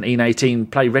of 17, 18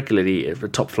 play regularly for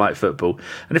top-flight football.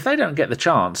 And if they don't get the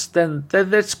chance, then they're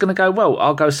just going to go, well,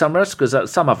 I'll go somewhere else, because at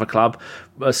some other club,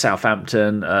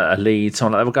 Southampton, Leeds,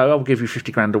 someone like that will go, I'll give you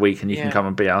 50 grand a week and you can come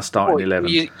and be our starting 11.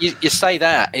 You say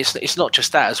that. It's not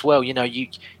just that as well. You know,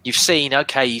 you've seen,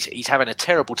 okay, he's having a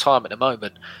terrible time at the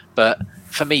moment, but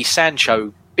for me,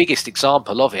 Sancho, biggest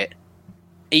example of it,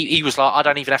 he was like, I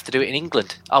don't even have to do it in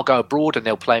England. I'll go abroad and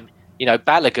they'll play him. You know,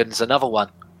 Balogun's another one.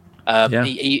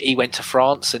 He went to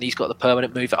France and he's got the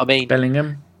permanent move. I mean,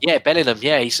 Bellingham. Yeah, Bellingham.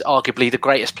 Yeah, he's arguably the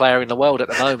greatest player in the world at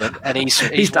the moment, and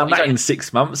he's done that in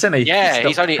 6 months, hasn't he? Yeah,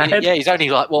 he's only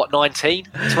like what 19,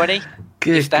 20.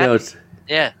 Good God.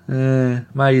 Yeah.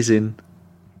 Amazing.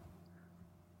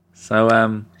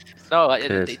 So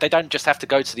they don't just have to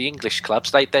go to the English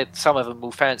clubs. They some of them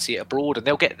will fancy it abroad, and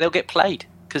they'll get played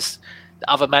because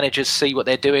other managers see what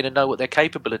they're doing and know what they're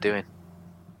capable of doing.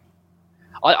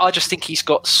 I just think he's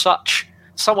got such.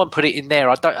 Someone put it in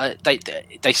there.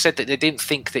 They said that they didn't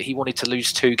think that he wanted to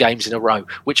lose 2 games in a row,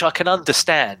 which I can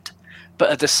understand. But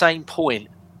at the same point,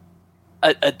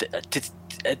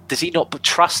 does he not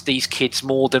trust these kids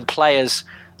more than players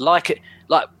like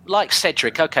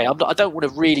Cedric? Okay, I don't want to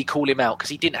really call him out because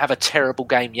he didn't have a terrible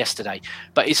game yesterday.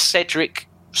 But is Cedric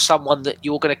someone that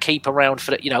you're going to keep around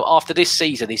for the, after this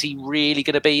season? Is he really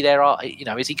going to be there?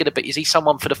 Is he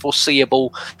someone for the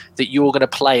foreseeable that you're going to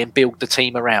play and build the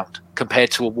team around compared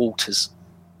to a Walters?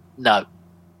 No.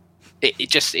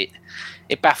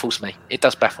 It baffles me. It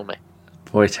does baffle me.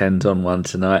 Boy 10's on one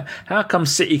tonight. How come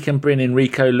City can bring in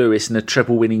Rico Lewis in a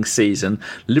treble-winning season?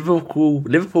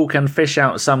 Liverpool can fish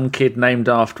out some kid named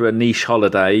after a niche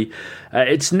holiday.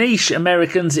 It's niche,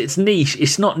 Americans. It's niche.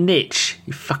 It's not niche.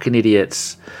 You fucking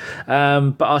idiots.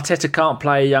 But Arteta can't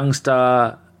play a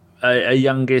youngster,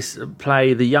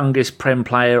 the youngest Prem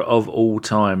player of all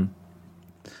time.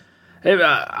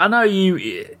 I know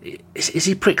you. Is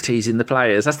he prick teasing the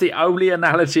players? That's the only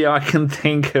analogy I can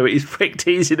think of. He's prick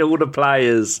teasing all the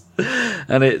players,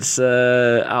 and it's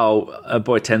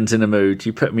boy 10's in a mood.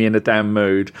 You put me in a damn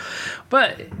mood.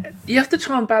 But you have to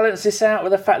try and balance this out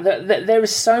with the fact that there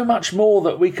is so much more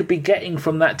that we could be getting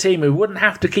from that team. We wouldn't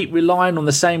have to keep relying on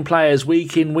the same players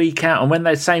week in, week out. And when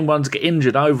those same ones get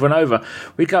injured over and over,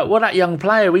 we go, well, that young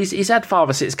player, he's had 5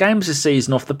 or 6 games this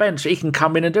season off the bench. He can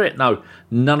come in and do it. No,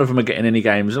 none of them are getting any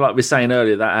games. Like we were saying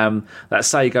earlier, that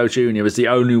Sago Jr. was the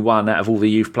only one out of all the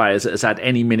youth players that has had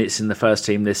any minutes in the first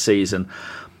team this season.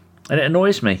 And it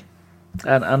annoys me.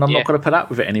 And I'm not going to put up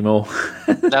with it anymore.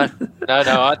 No.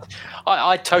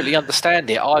 I totally understand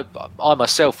it. I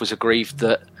myself was aggrieved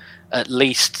that at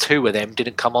least 2 of them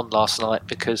didn't come on last night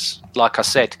because, like I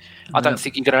said, I don't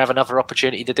think you're going to have another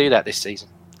opportunity to do that this season.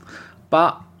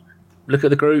 But look at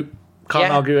the group.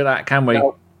 Can't argue with that, can we?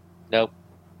 No.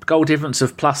 Goal difference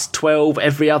of plus 12.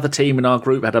 Every other team in our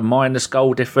group had a minus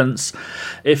goal difference.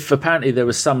 If apparently there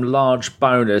was some large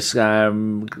bonus,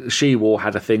 She-War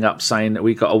had a thing up saying that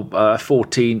we got a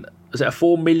 14. Was it a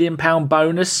 £4 million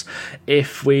bonus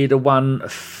if we'd have won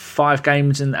 5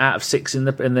 games out of 6 in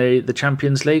the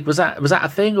Champions League? Was that a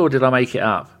thing, or did I make it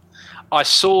up? I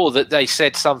saw that they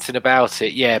said something about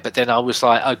it, but then I was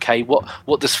like, okay,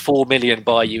 what does 4 million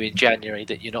buy you in January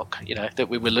that you're not, that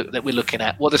we're looking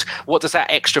at? What does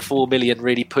that extra 4 million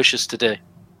really push us to do?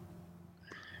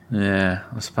 Yeah,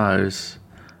 I suppose.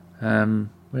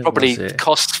 Probably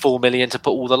costs 4 million to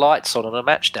put all the lights on a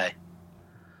match day.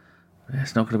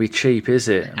 It's not going to be cheap, is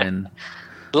it? I mean,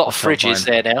 a lot of fridges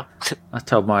there now. I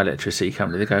told my electricity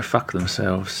company to go fuck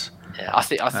themselves. Yeah, I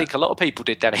think a lot of people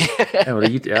did, Danny. I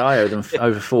owe them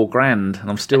over $4,000 and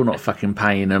I'm still not fucking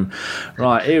paying them.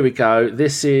 Right, here we go.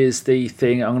 This is the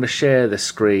thing. I'm going to share the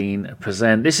screen,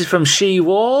 present. This is from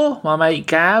She-War, my mate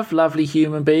Gav, lovely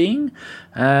human being.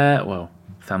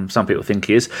 Some people think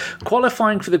he is.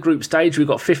 Qualifying for the group stage, we've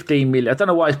got 15 million. I don't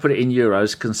know why he's put it in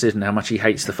euros, considering how much he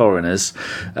hates the foreigners.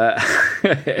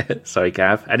 Sorry,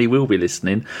 Gav, and he will be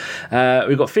listening.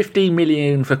 We've got 15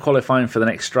 million for qualifying for the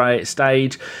next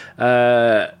stage.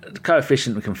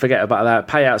 Coefficient, we can forget about that.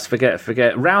 Payouts,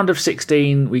 forget. Round of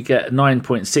 16, we get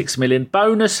 9.6 million.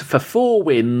 Bonus for 4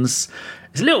 wins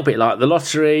It's a little bit like the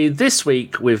lottery. This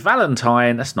week with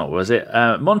Valentine, that's not, was it?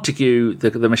 Montague,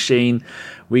 the machine,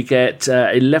 we get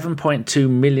 £11.2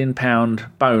 million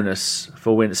bonus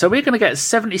for win. So we're going to get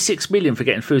 76 million for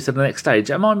getting through to the next stage.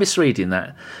 Am I misreading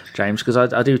that, James? Because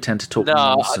I do tend to talk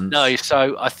nonsense. No.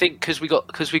 So I think because we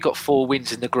got 4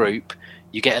 wins in the group,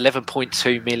 you get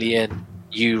 11.2 million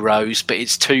euros, but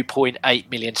it's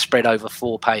 2.8 million spread over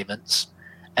 4 payments.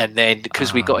 And then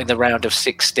because we got in the round of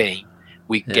 16,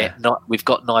 we've got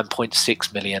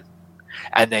 9.6 million,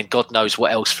 and then God knows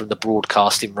what else from the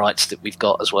broadcasting rights that we've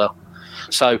got as well.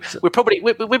 So we're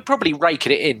probably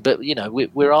raking it in, but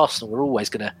we're Arsenal. We're always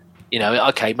going to,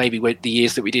 okay, maybe the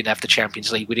years that we didn't have the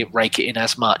Champions League, we didn't rake it in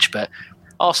as much, but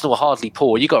Arsenal are hardly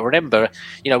poor. You got to remember,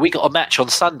 we got a match on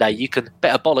Sunday. You can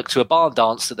bet a bollock to a barn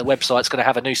dance that the website's going to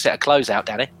have a new set of clothes out,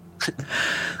 Danny.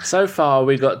 So far,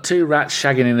 we've got 2 rats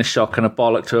shagging in a shock and a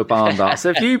bollock to a barn dance.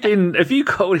 Have you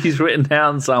got all these written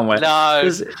down somewhere? No.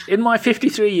 Because in my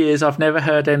 53 years, I've never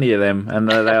heard any of them, and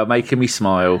they are making me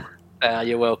smile.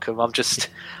 You're welcome. I'm just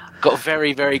got a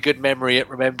very, very good memory at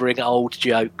remembering old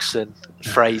jokes and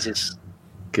phrases.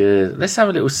 Good. Let's have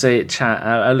a little chat.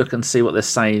 I look and see what they're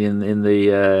saying in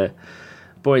the.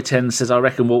 Boy 10 says, I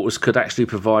reckon Walters could actually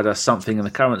provide us something in the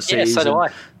current season. Yeah, so do I.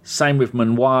 Same with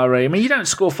Manwari. I mean, you don't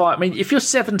score 5. I mean, if you're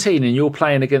 17 and you're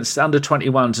playing against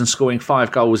under-21s and scoring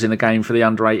 5 goals in a game for the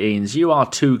under-18s, you are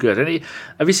too good. And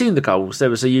have you seen the goals?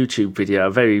 There was a YouTube video,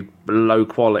 very low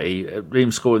quality,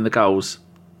 him scoring the goals.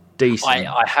 Decent.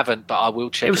 I haven't, but I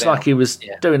will check it out. It was like he was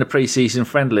doing a pre-season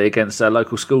friendly against a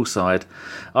local school side.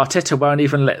 Arteta won't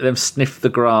even let them sniff the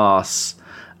grass.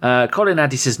 Colin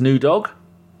Addy says, new dog.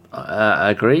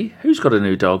 I agree. Who's got a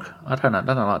new dog? I don't know. I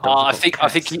don't like dogs. I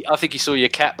think you saw your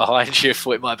cat behind you.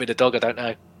 Thought it might have been a dog. I don't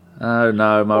know. Oh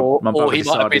no, my brother he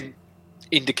might have been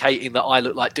indicating that I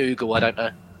look like Dougal. I don't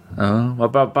know. Oh, my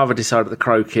brother decided to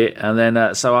croak it, and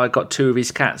then so I got 2 of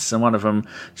his cats, and one of them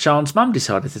Sean's mum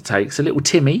decided to take. So little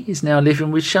Timmy is now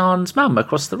living with Sean's mum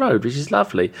across the road, which is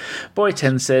lovely. Boy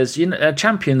 10 says,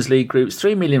 Champions League groups,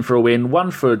 3 million for a win,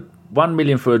 1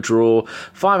 million for a draw,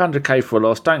 500k for a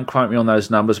loss. Don't quote me on those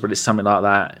numbers, but it's something like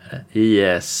that.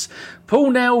 Yes.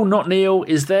 Paul Nell, not Neil,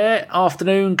 is there.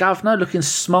 Afternoon, Governor, looking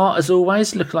smart as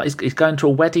always. Looking like he's going to a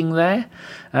wedding there.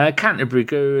 Canterbury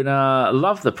Guna,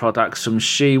 love the products from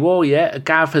She-War. Yeah,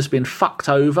 Gav has been fucked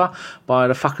over by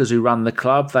the fuckers who run the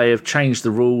club. They have changed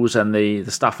the rules and the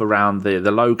stuff around the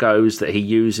logos that he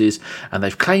uses, and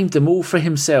they've claimed them all for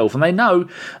himself. And they know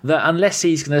that unless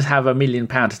he's going to have £1 million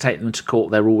to take them to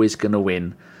court, they're always going to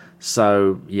win.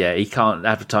 So, yeah, he can't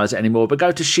advertise it anymore. But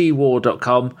go to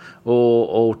shewar.com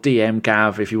or DM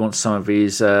Gav if you want some of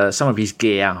his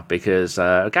gear, because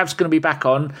Gav's going to be back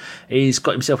on. He's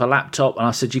got himself a laptop, and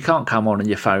I said, you can't come on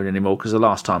your phone anymore, because the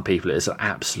last time people, it was an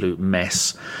absolute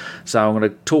mess. So I'm going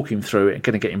to talk him through it,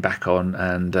 going to get him back on,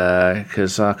 and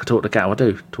because I could talk to Gav. I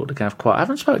do talk to Gav quite. I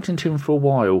haven't spoken to him for a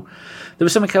while. There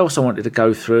was something else I wanted to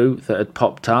go through that had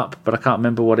popped up, but I can't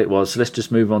remember what it was. So let's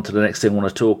just move on to the next thing I want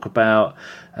to talk about.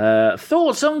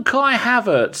 Thoughts on Kai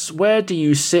Havertz? Where do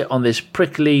you sit on this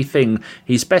prickly thing?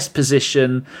 His best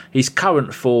position, his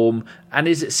current form, and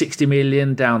is it 60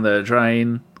 million down the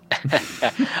drain?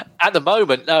 At the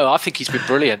moment, no. I think he's been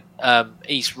brilliant.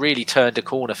 He's really turned a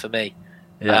corner for me.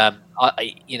 Yeah.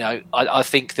 I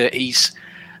think that he's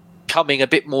coming a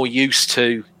bit more used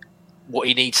to what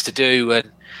he needs to do,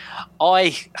 and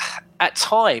at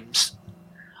times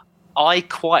I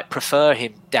quite prefer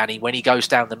him, Danny, when he goes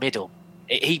down the middle.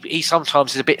 He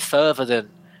sometimes is a bit further than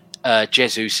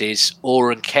Jesus is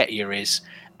or Nketiah is,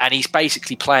 and he's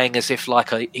basically playing as if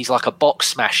he's like a box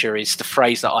smasher is the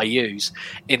phrase that I use,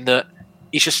 in that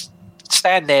he's just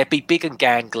stand there, be big and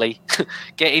gangly,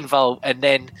 get involved, and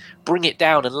then bring it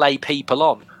down and lay people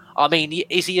on. I mean,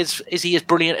 is he as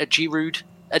brilliant at Giroud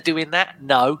at doing that?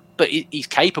 No, but he's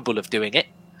capable of doing it.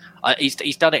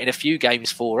 He's done it in a few games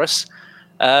for us,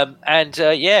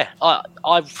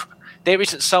 there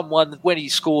isn't someone, when he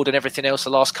scored and everything else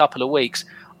the last couple of weeks,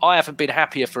 I haven't been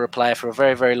happier for a player for a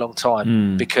very, very long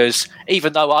time, because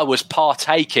even though I was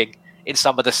partaking in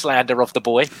some of the slander of the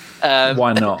boy,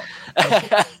 why not?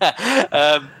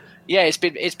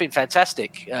 It's been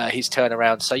fantastic, his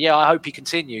turnaround. So yeah, I hope he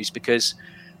continues, because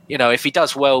if he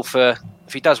does well for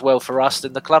us,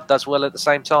 then the club does well at the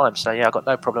same time. So yeah, I've got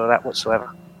no problem with that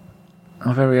whatsoever.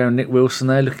 Our very own Nick Wilson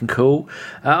there, looking cool.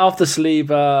 After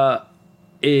Saliba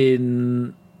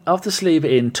in,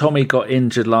 Tommy got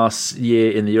injured last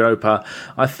year in the Europa.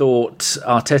 I thought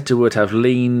Arteta would have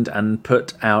leaned and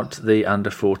put out the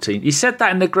under-14. He said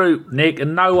that in the group, Nick,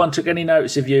 and no one took any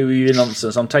notice of you with your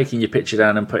nonsense. I'm taking your picture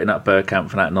down and putting up Bergkamp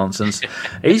for that nonsense.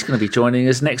 He's going to be joining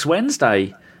us next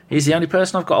Wednesday. He's the only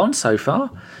person I've got on so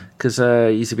far because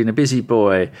he's been a busy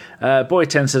boy. Boy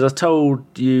 10 says, I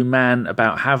told you, man,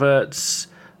 about Havertz.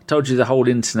 I told you the whole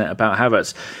internet about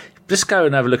Havertz. Just go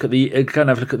and have a look at the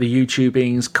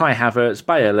YouTubings. Kai Havertz,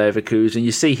 Bayer Leverkusen.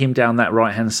 You see him down that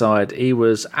right hand side. He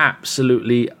was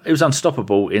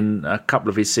unstoppable in a couple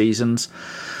of his seasons,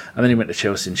 and then he went to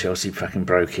Chelsea, and Chelsea fucking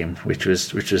broke him, which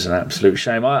was an absolute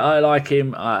shame. I like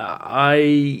him.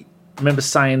 I remember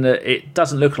saying that it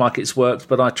doesn't look like it's worked,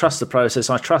 but I trust the process.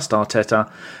 I trust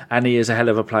Arteta, and he is a hell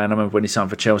of a player. And I remember when he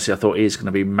signed for Chelsea, I thought he is going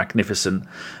to be magnificent,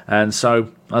 and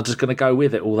so I'm just going to go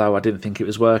with it, although I didn't think it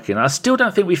was working. I still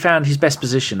don't think we found his best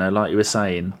position, though, like you were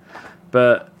saying,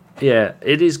 but yeah,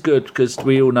 it is good because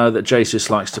we all know that Jesus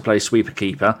likes to play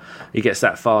sweeper-keeper. He gets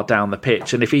that far down the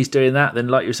pitch, and if he's doing that, then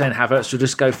like you were saying, Havertz will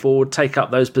just go forward, take up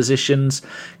those positions,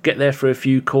 get there for a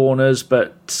few corners,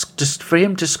 but just for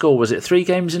him to score, was it 3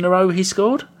 games in a row he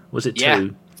scored? Was it 2? Yeah,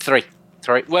 3.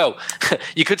 Well,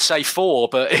 you could say 4,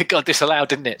 but it got disallowed,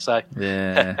 didn't it? So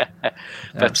yeah,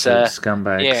 but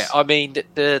scumbags. Yeah, I mean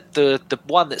the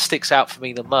one that sticks out for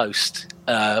me the most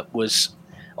was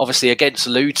obviously against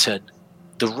Luton.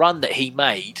 The run that he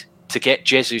made to get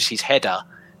Jesus his header,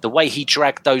 the way he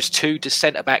dragged those 2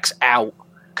 centre-backs out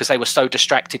because they were so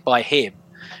distracted by him.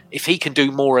 If he can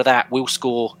do more of that, we'll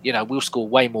score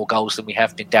way more goals than we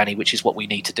have been, Danny, which is what we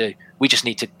need to do. We just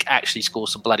need to actually score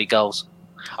some bloody goals.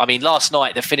 I mean, last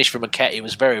night, the finish from Nketiah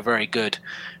was very, very good,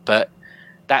 but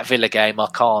that Villa game, I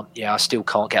still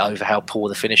can't get over how poor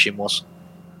the finishing was.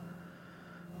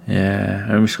 Yeah,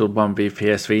 and we scored 1 v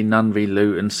PSV, none v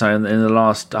Luton. So in the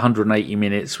last 180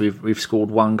 minutes, we've scored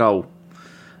 1 goal,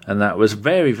 and that was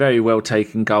very, very well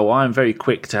taken goal. I'm very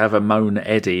quick to have a moan at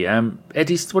Eddie.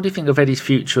 Eddie's, what do you think of Eddie's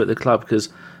future at the club? Because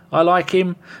I like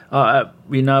him. I've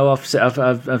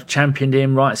championed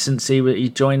him right since he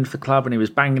joined the club, and he was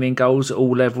banging in goals at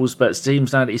all levels. But it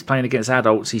seems now that he's playing against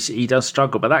adults, he does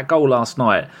struggle. But that goal last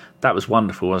night, that was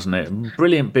wonderful, wasn't it?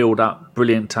 Brilliant build up,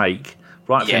 brilliant take.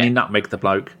 Right, yeah. He nutmegged the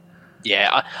bloke.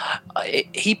 Yeah,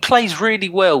 he plays really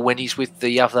well when he's with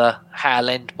the other Hal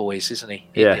End boys, isn't he?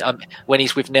 Yeah. When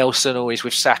he's with Nelson or he's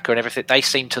with Saka and everything, they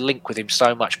seem to link with him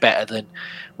so much better than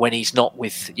when he's not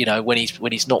with when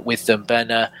he's not with them.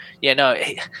 But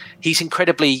he's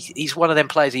incredibly. He's one of them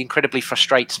players. He incredibly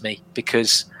frustrates me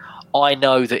because I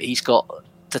know that he's got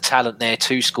the talent there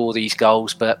to score these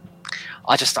goals, but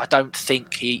I don't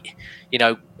think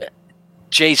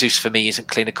Jesus for me isn't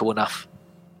clinical enough.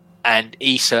 And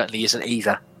he certainly isn't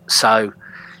either. So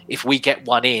if we get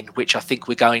one in, which I think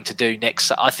we're going to do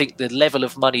next, I think the level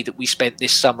of money that we spent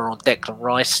this summer on Declan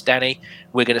Rice, Danny,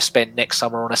 we're going to spend next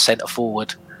summer on a centre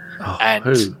forward. Oh, and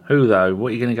who though? What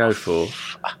are you going to go for?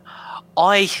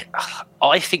 I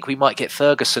think we might get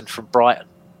Ferguson from Brighton.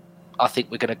 I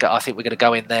think we're going to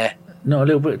go in there. Not a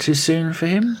little bit too soon for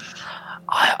him?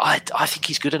 I think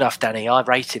he's good enough, Danny. I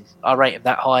rate him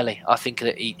that highly. I think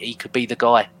that he could be the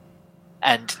guy.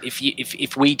 And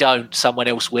if we don't, someone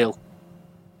else will,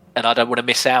 and I don't want to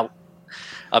miss out.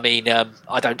 I mean,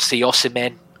 I don't see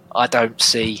Osimhen. I don't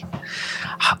see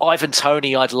Ivan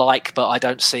Toney. I'd like, but I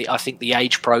don't see. I think the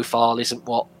age profile isn't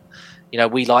what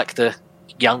we like the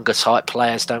younger type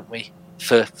players, don't we?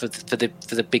 For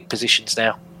the big positions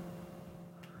now.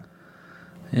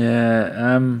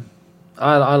 Yeah,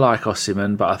 I like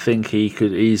Osimhen, but I think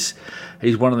he's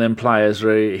one of them players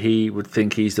where he would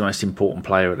think he's the most important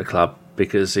player at the club.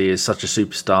 Because he is such a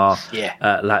superstar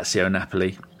at Lazio,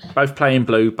 Napoli. Both play in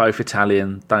blue, both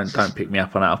Italian. Don't pick me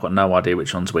up on that. I've got no idea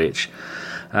which one's which.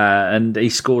 And he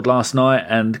scored last night.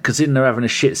 And because they're having a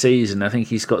shit season, I think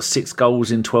he's got 6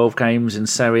 goals in 12 games in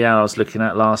Serie A. I was looking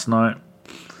at last night.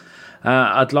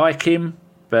 I'd like him,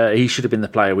 but he should have been the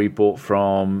player we bought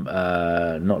from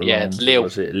Lille.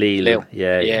 Was it Lille?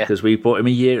 Yeah. Because we bought him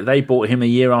a year. They bought him a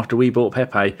year after we bought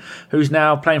Pepe, who's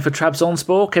now playing for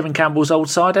Trabzonspor, Kevin Campbell's old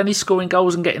side, and he's scoring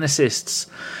goals and getting assists.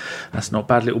 That's not a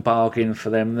bad little bargain for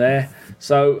them there.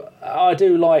 So I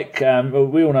do like.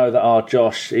 We all know that our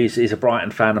Josh, he's a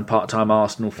Brighton fan and part-time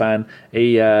Arsenal fan.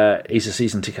 He's a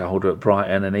season ticket holder at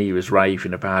Brighton, and he was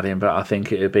raving about him. But I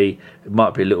think it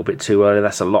might be a little bit too early.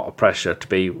 That's a lot of pressure to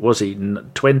be. Was he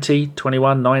 20,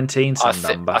 21, 19?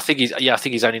 Number. I think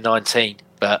he's only 19.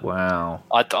 But wow,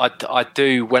 I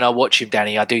do when I watch him,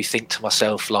 Danny. I do think to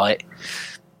myself like,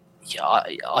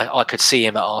 I could see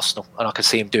him at Arsenal, and I could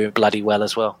see him doing bloody well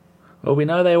as well. Well, we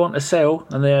know they want to sell,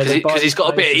 and because he's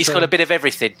got a bit. He's got a bit of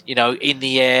everything, in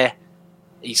the air.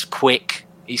 He's quick.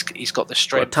 He's got the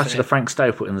strength. Got a touch of the Frank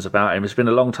Stapletons about him. It's been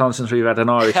a long time since we've had an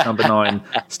Irish number 9,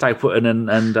 Stapleton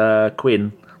and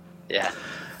Quinn. Yeah.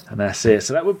 And that's it.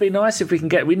 So that would be nice if we can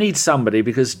get... We need somebody,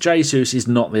 because Jesus is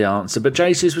not the answer. But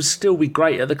Jesus would still be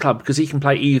great at the club because he can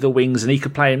play either wings and he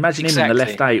could play... Imagine him in the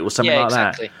left 8 or something like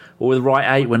that. Or the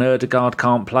right 8 when Ødegaard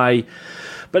can't play.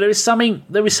 But there is something,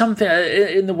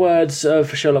 in the words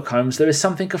of Sherlock Holmes, there is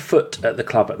something afoot at the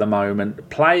club at the moment.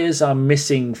 Players are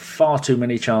missing far too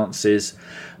many chances.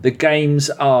 The games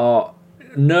are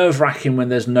nerve-wracking when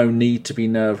there's no need to be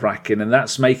nerve-wracking, and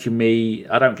that's making me...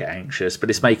 I don't get anxious, but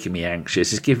it's making me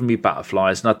anxious. It's giving me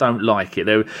butterflies, and I don't like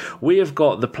it. We have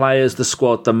got the players, the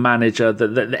squad, the manager,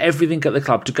 everything at the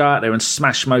club to go out there and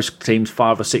smash most teams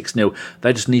 5 or 6-0.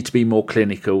 They just need to be more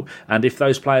clinical. And if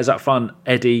those players up front,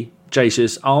 Eddie,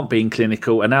 Jesus, aren't being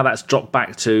clinical, and now that's dropped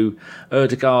back to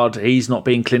Ødegaard, he's not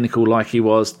being clinical like he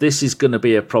was, this is going to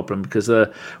be a problem, because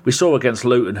we saw against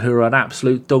Luton, who are an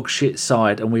absolute dog shit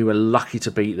side, and we were lucky to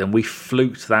beat them. We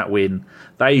fluked that win.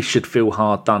 They should feel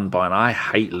hard done by, and I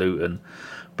hate Luton,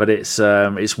 but it's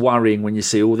worrying when you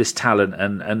see all this talent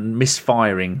and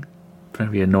misfiring.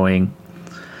 Very annoying.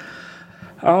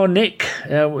 Oh, Nick,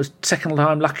 was second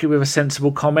time lucky with a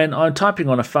sensible comment. I'm typing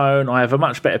on a phone. I have a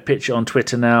much better picture on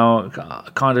Twitter now.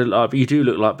 Kind of like, you do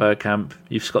look like Bergkamp.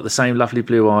 You've got the same lovely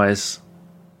blue eyes.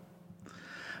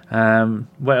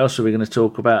 What else are we going to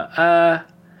talk about?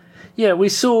 We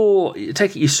saw.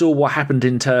 Take it you saw what happened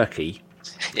in Turkey.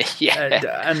 Yeah.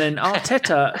 And then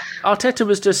Arteta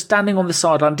was just standing on the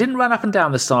sideline, didn't run up and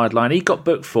down the sideline. He got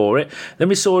booked for it. Then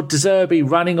we saw De Zerbi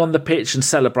running on the pitch and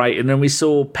celebrating. And we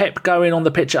saw Pep going on the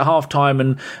pitch at half time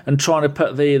and trying to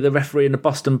put the referee in the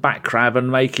Boston back crab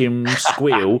and make him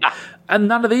squeal. And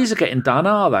none of these are getting done,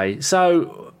 are they?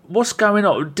 So what's going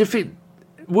on?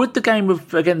 Would the game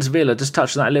against Villa, just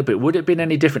touch on that a little bit, would it have been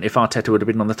any different if Arteta would have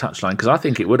been on the touchline? Because I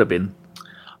think it would have been.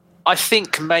 I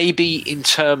think maybe in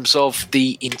terms of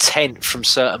the intent from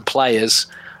certain players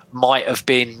might have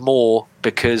been more,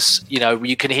 because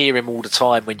you can hear him all the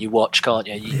time when you watch, can't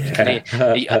you? You can hear,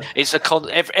 it's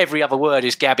every other word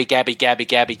is Gabby,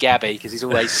 because he's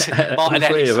always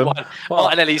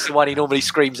Martinelli's the one he normally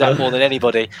screams at more than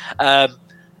anybody. I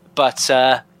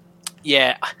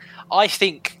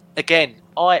think again,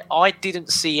 I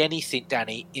didn't see anything,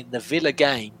 Danny, in the Villa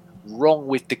game wrong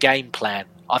with the game plan.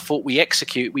 I thought we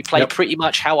played pretty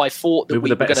much how I thought that we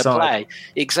were going to play.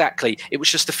 Exactly. It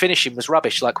was just the finishing was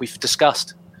rubbish, like we've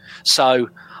discussed. So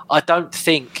I don't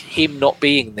think him not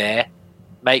being there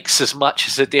makes as much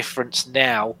as a difference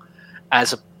now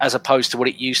as opposed to what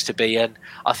it used to be. And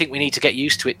I think we need to get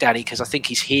used to it, Danny, because I think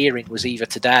his hearing was either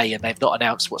today and they've not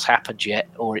announced what's happened yet,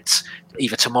 or it's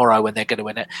either tomorrow when they're going to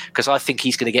win it, because I think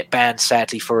he's going to get banned,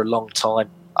 sadly, for a long time.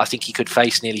 I think he could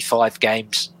face nearly 5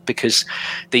 games, because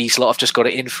these lot have just got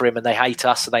it in for him, and they hate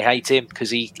us and they hate him because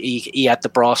he had the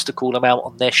brass to call them out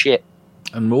on their shit.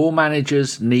 And more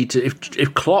managers need to...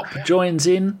 If Klopp joins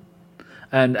in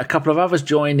and a couple of others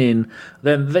join in,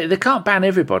 then they can't ban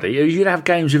everybody. You'd have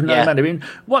games with no manager. I mean,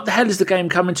 what the hell is the game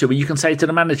coming to when you can say to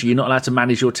the manager, you're not allowed to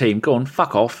manage your team? Go on,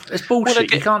 fuck off. It's bullshit. Well,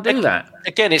 again, you can't do that.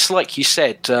 Again, it's like you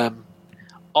said.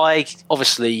 I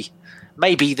obviously...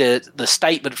 Maybe the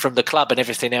statement from the club and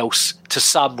everything else to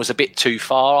some was a bit too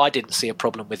far. I didn't see a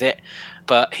problem with it.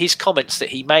 But his comments that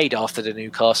he made after the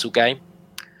Newcastle game,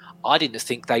 I didn't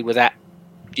think they were that,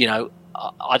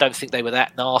 I don't think they were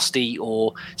that nasty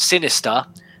or sinister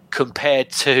compared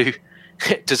to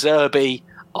De Zerbi.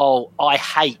 Oh, I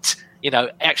hate,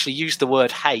 actually use the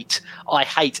word hate. I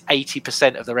hate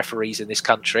 80% of the referees in this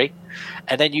country.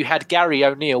 And then you had Gary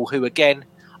O'Neill, who again,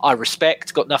 I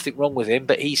respect, got nothing wrong with him,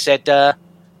 but he said,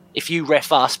 if you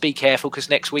ref us, be careful because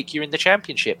next week you're in the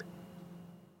Championship.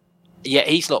 Yet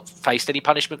he's not faced any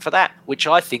punishment for that, which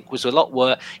I think was a lot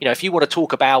worse. If you want to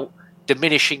talk about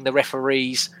diminishing the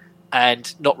referees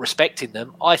and not respecting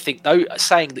them, I think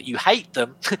saying that you hate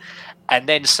them and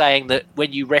then saying that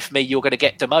when you ref me, you're going to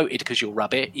get demoted because you're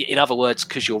rubbish, in other words,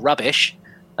 because you're rubbish,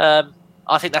 I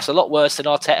think that's a lot worse than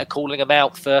Arteta calling them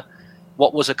out for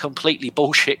what was a completely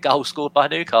bullshit goal scored by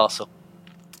Newcastle.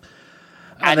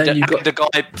 And the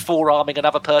guy forearming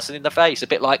another person in the face, a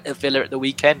bit like a Villa at the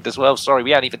weekend as well. Sorry,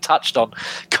 we haven't even touched on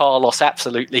Carlos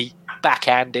absolutely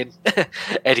backhanding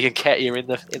Eddie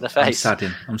Nketiah in the face.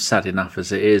 I'm sad enough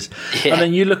as it is. Yeah. And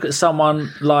then you look at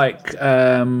someone like...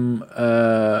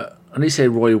 I need to say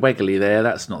Roy Wegley there.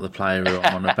 That's not the player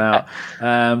I'm on about.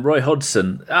 Roy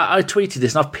Hodgson. I tweeted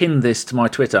this and I've pinned this to my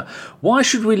Twitter. Why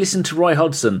should we listen to Roy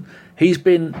Hodgson? He's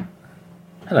been...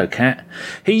 Hello, Cat.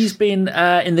 He's been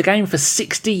in the game for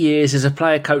 60 years as a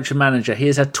player, coach and manager. He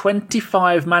has had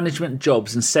 25 management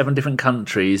jobs in 7 different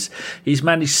countries. He's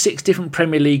managed 6 different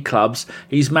Premier League clubs.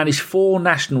 He's managed 4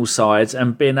 national sides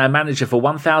and been a manager for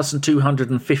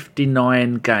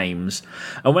 1,259 games.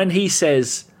 And when he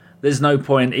says there's no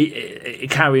point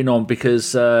carrying on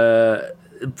because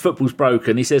football's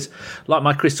broken. He says, like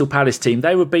my Crystal Palace team,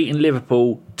 they were beating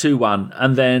Liverpool 2-1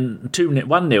 and then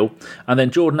 1-0, and then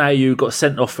Jordan Ayew got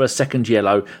sent off for a second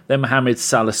yellow. Then Mohamed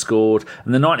Salah scored,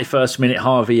 and the 91st minute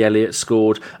Harvey Elliott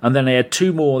scored, and then they had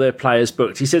 2 more of their players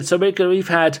booked. He said, so we've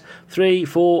had 3,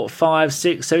 4, 5,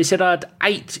 6. So he said, I had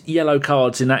 8 yellow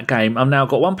cards in that game. I've now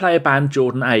got 1 player banned,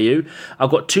 Jordan Ayew. I've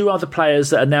got 2 other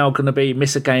players that are now going to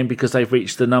miss a game because they've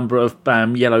reached the number of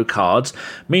yellow cards.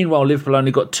 Meanwhile, Liverpool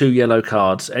only got 2 yellow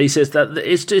cards. And he says that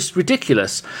it's just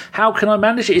ridiculous. How can I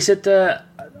manage it? He said,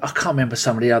 I can't remember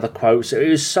some of the other quotes. It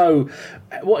was so...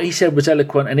 What he said was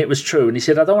eloquent and it was true. And he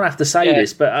said, I don't want to have to say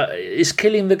this, but it's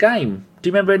killing the game. Do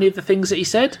you remember any of the things that he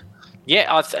said?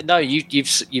 Yeah, no, you've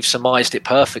surmised it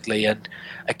perfectly. And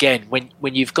again, when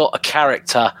you've got a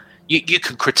character... You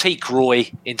can critique Roy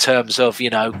in terms of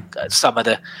some of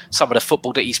the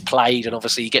football that he's played, and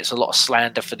obviously he gets a lot of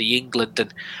slander for the England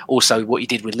and also what he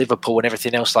did with Liverpool and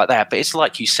everything else like that. But it's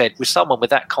like you said, with someone with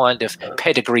that kind of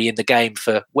pedigree in the game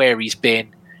for where he's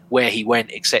been, where he went,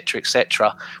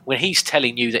 etc., when he's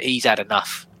telling you that he's had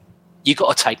enough, you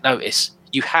got to take notice.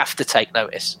 You have to take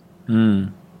notice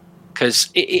because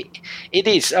it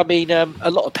is. I mean, a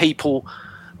lot of people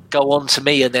go on to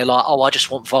me and they're like, "Oh, I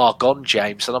just want VAR gone,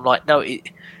 James," and I'm like, "No,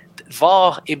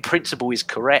 VAR in principle is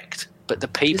correct, but the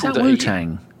people is that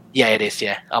Wu-Tang? Yeah, it is.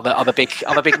 Yeah, I'm a big.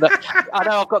 I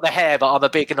know I've got the hair, but I'm a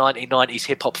big 1990s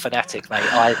hip hop fanatic, mate.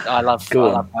 I love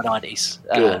my 90s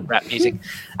rap music.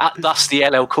 Thus the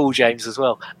LL Cool James as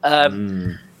well.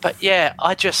 But yeah,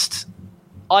 I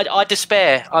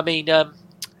despair. I mean, I'm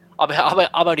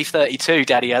only 32,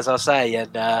 Daddy, as I say,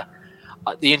 and.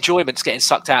 The enjoyment's getting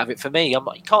sucked out of it for me. You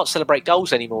can't celebrate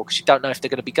goals anymore because you don't know if they're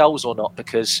going to be goals or not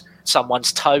because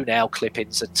someone's toenail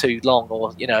clippings are too long,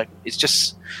 or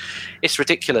it's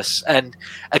ridiculous. And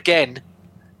again,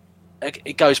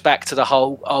 it goes back to the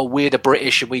whole, we're the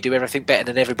British and we do everything better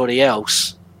than everybody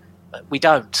else. We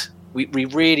don't. We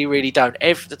really, really don't.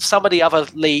 Some of the other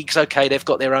leagues, okay, they've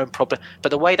got their own problem, but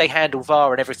the way they handle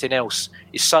VAR and everything else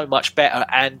is so much better,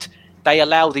 and they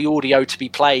allow the audio to be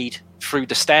played through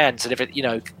the stands and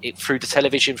through the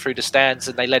television, through the stands,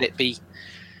 and they let it be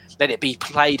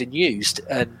played and used.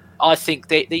 And I think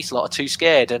these lot are too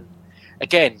scared. And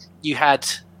again, you had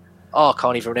I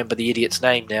can't even remember the idiot's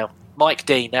name now. Mike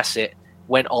Dean, that's it.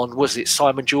 Went on, was it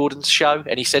Simon Jordan's show?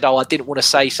 And he said, I didn't want to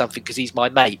say something because he's my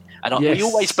mate. And we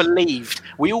always believed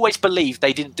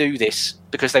they didn't do this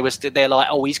because they're like,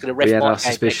 he's going to ref my game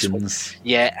suspicions.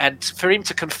 Yeah, and for him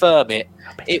to confirm it,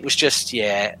 it was just,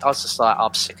 I was just like,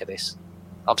 I'm sick of this.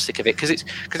 I'm sick of it because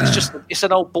it's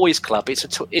an old boys club. It's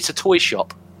a toy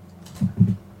shop.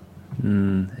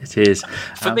 It is.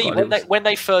 For me, when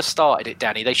they first started it,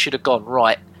 Danny, they should have gone,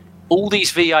 right, all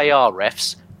these VAR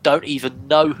refs don't even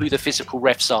know who the physical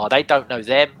refs are. They don't know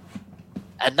them.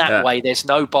 And that way there's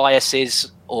no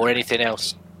biases or anything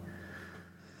else.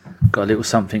 Got a little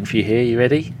something for you here. You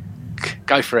ready?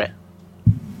 Go for it.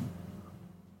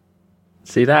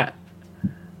 See that?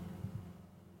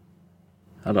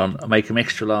 Hold on. I'll make them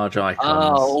extra large icons.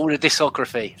 Oh, all the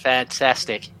discography.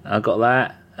 Fantastic. I got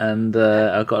that. And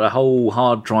I've got a whole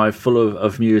hard drive full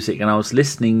of music. And I was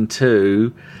listening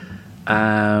to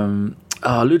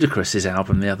Ludacris's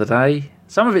album the other day.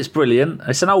 Some of it's brilliant.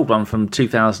 It's an old one from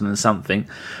 2000 and something.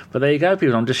 But there you go,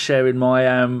 people. I'm just sharing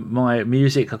my my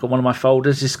music. I've got one of my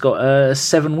folders. It's got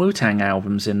 7 Wu-Tang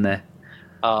albums in there.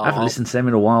 I haven't listened to them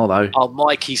in a while, though. Oh,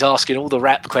 Mikey's asking all the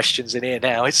rap questions in here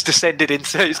now. It's descended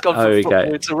into... It's gone from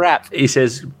football into rap. He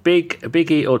says,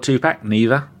 Biggie or Tupac?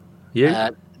 Neither. You?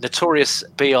 Notorious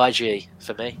B.I.G.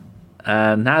 for me.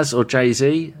 Nas or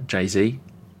Jay-Z? Jay-Z.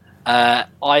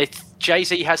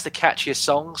 Jay-Z has the catchiest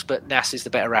songs, but Nas is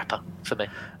the better rapper for me.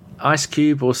 Ice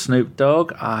Cube or Snoop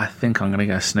Dogg? I think I'm going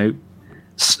to go Snoop.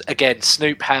 Again,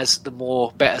 Snoop has the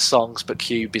better songs, but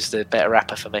Cube is the better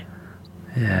rapper for me.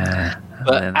 Yeah.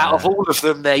 But out of all of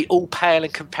them, they all pale in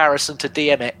comparison to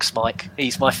DMX, Mike.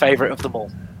 He's my favourite of them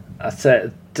all. I'd say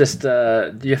just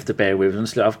you have to bear with them.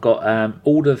 So I've got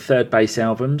all the Third Base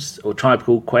albums, or Tribe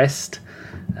Called Quest,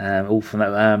 all from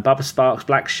that. Bubba Sparks,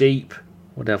 Black Sheep.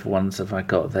 What other ones have I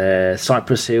got there?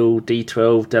 Cypress Hill,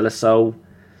 D12, De La Soul.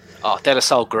 Oh, De La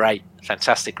Soul, great.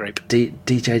 Fantastic group. DJ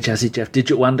Jazzy Jeff,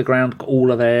 Digital Underground, got all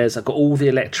of theirs. I've got all the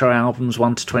Electro albums,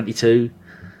 1 to 22.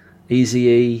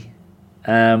 Eazy-E,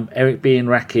 Eric B. and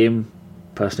Rakim,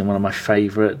 personally one of my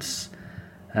favourites.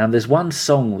 There's one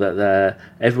song that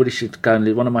everybody should go and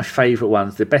listen. One of my favourite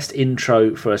ones, the best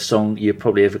intro for a song you're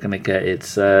probably ever going to get.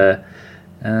 It's no,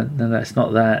 it's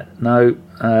not that. No.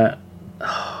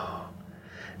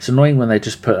 It's annoying when they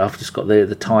just I've just got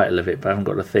the title of it, but I haven't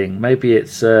got the thing. Maybe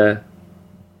it's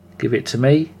Give it to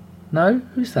me. No?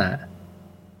 Who's that?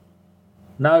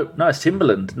 No, it's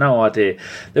Timberland. No idea.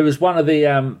 There was one of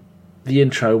the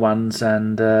intro ones,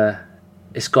 and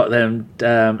it's got them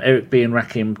Eric B and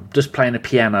Rakim just playing a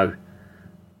piano.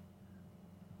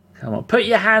 Come on, put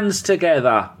your hands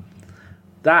together.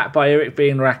 That by Eric B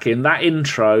and Rakim. That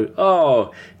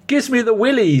intro, gives me the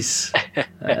willies.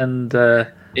 And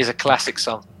it's a classic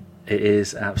song. It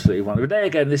is absolutely wonderful. But there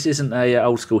again, this isn't a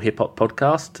old school hip hop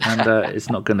podcast, and it's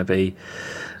not going to be.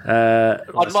 I'd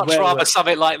much rather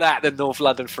something like that than North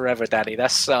London Forever, Danny.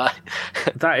 That's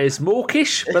that is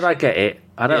mawkish, but I get it.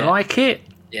 I don't like it.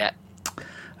 Yeah.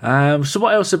 So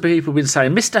what else have people been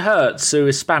saying? Mr. Hertz, who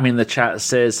is spamming the chat,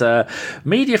 says,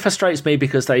 media frustrates me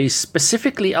because they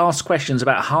specifically ask questions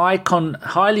about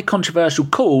highly controversial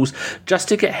calls just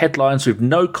to get headlines with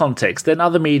no context. Then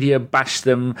other media bash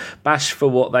for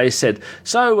what they said.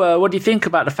 So what do you think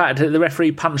about the fact that the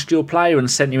referee punched your player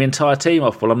and sent your entire team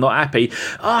off? Well, I'm not happy.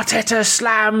 Arteta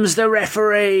slams the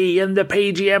referee and the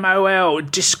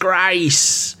PGMOL.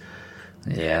 Disgrace.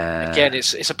 Yeah. Again,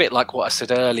 it's a bit like what I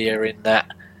said earlier in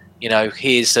that,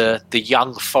 here's the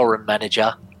young foreign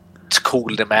manager to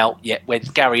call them out. Yet when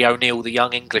Gary O'Neill, the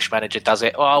young English manager, does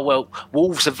it,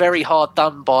 Wolves are very hard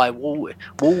done by.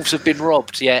 Wolves have been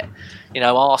robbed. Yet,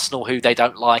 Arsenal, who they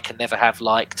don't like and never have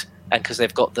liked, and because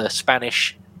they've got the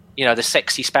Spanish, the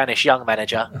sexy Spanish young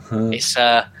manager, it's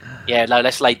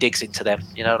let's lay digs into them.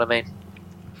 You know what I mean?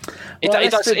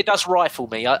 It does rifle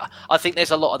me. I think there's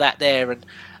a lot of that there, and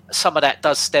some of that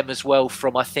does stem as well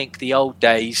from, I think, the old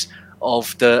days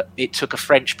of it took a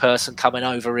French person coming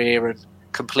over here and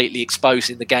completely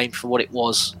exposing the game for what it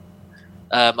was.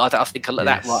 I think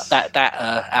that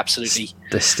absolutely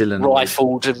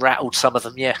rifled and rattled some of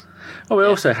them. Yeah. Well, we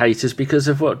also hate us because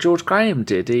of what George Graham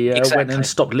did. He went and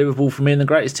stopped Liverpool from being the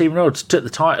greatest team in the world, took the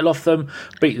title off them,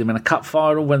 beat them in a cup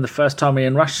final when the first time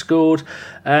Ian Rush scored,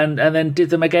 and then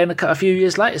did them again a few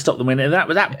years later, stopped them winning. And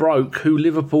that broke who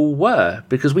Liverpool were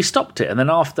because we stopped it. And then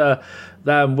after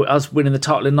us winning the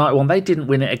title in 91, they didn't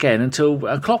win it again until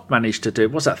Klopp managed to do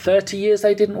it. Was that 30 years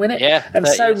they didn't win it? Yeah. And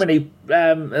so many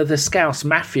of the Scouse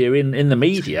mafia in the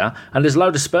media, and there's a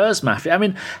load of Spurs mafia. I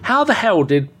mean, how the hell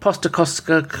did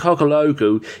Postecoglou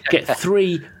get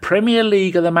 3 Premier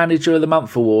League of the Manager of the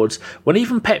Month awards when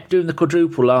even Pep doing the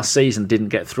quadruple last season didn't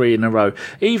get 3 in a row?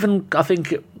 Even, I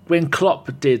think, when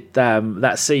Klopp did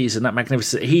that season, that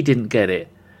magnificent, he didn't get it.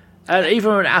 And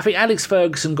even when, I think Alex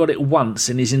Ferguson got it once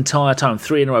in his entire time,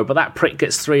 3 in a row, but that prick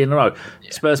gets 3 in a row.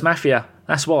 Yeah. Spurs Mafia,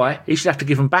 that's why. He should have to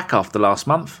give them back after last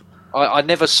month. I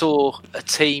never saw a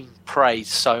team praised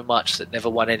so much that never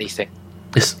won anything.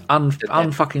 It's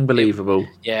unfucking believable.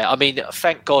 Yeah, I mean,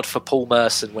 thank God for Paul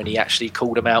Merson when he actually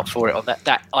called him out for it on that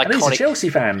iconic. And he's a Chelsea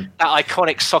fan. That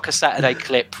iconic Soccer Saturday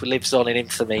clip lives on in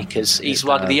infamy because he's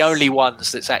one of the only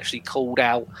ones that's actually called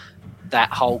out that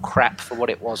whole crap for what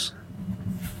it was.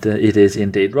 It is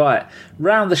indeed. Right,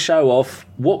 round the show off,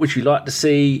 what would you like to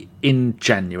see in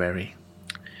January?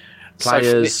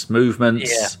 Players,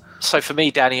 movements. Yeah. So for me,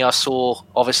 Danny, I saw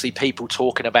obviously people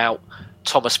talking about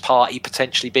Thomas Partey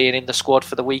potentially being in the squad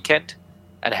for the weekend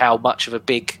and how much of a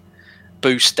big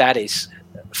boost that is.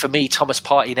 For me, Thomas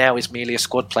Partey now is merely a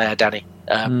squad player, Danny.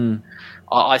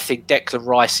 I think Declan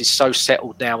Rice is so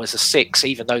settled now as a 6,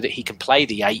 even though that he can play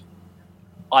the 8.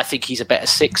 I think he's a better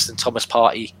 6 than Thomas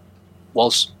Partey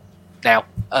was now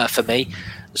for me.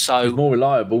 So he's more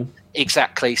reliable.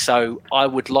 Exactly. So I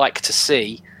would like to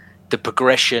see the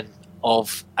progression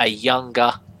of a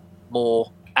younger,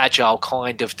 more agile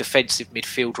kind of defensive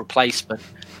midfield replacement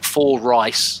for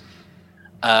Rice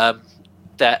to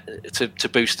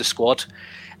boost the squad.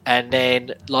 And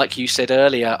then, like you said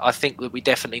earlier, I think that we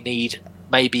definitely need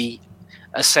maybe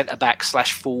a centre-back /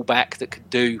 full-back that can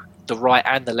do the right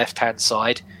and the left-hand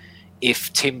side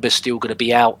if Timber's still going to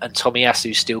be out and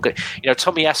Tomiyasu's still going.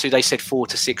 Tomiyasu, they said 4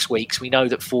 to 6 weeks. We know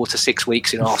that 4 to 6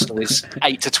 weeks in Arsenal is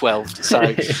 8 to 12.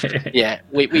 So, yeah,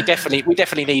 we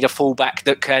definitely need a fullback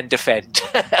that can defend.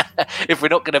 If we're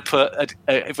not going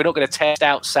to test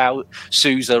out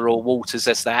Sousa or Walters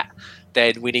as that,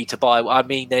 then we need to buy. I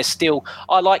mean,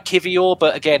 I like Kivior,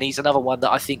 but again, he's another one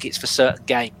that I think it's for certain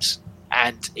games,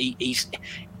 and he's.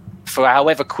 For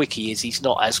however quick he is, he's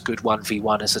not as good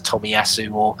 1v1 as a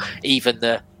Tomiyasu or even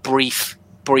the brief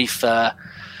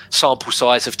sample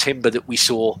size of Timber that we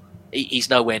saw. He's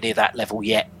nowhere near that level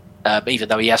yet, even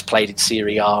though he has played in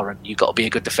Serie A, and you've got to be a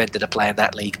good defender to play in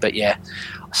that league. But yeah,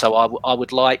 so I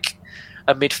would like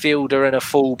a midfielder and a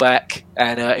fullback,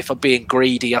 and if I'm being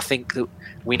greedy, I think that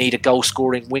we need a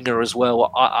goal-scoring winger as well.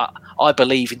 I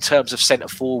believe in terms of centre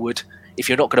forward, if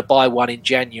you're not going to buy one in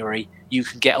January, you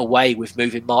can get away with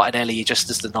moving Martinelli just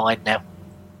as the 9 now.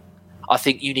 I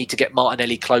think you need to get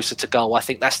Martinelli closer to goal. I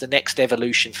think that's the next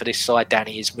evolution for this side,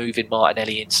 Danny, is moving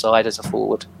Martinelli inside as a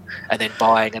forward and then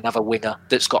buying another winger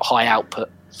that's got high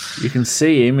output. You can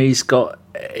see him. He's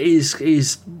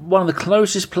one of the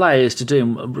closest players to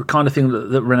doing the kind of thing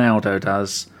that Ronaldo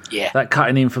does. Yeah, that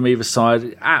cutting in from either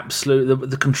side, absolute.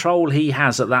 The control he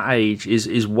has at that age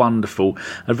is wonderful.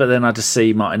 But then I just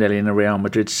see Martinelli in a Real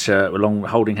Madrid shirt, along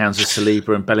holding hands with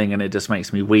Saliba and Bellingham, and it just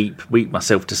makes me weep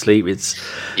myself to sleep. It's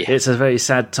a very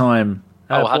sad time.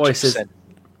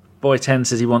 Boy 10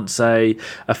 says he wants a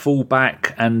full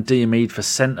back and Diomede for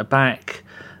centre back.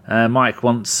 Mike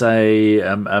wants a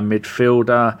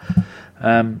midfielder.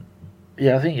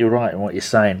 Yeah, I think you're right in what you're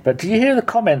saying. But did you hear the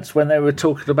comments when they were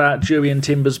talking about Julian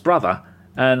Timber's brother?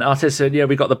 And Arteta said, "Yeah,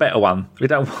 we got the better one. We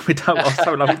don't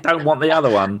want the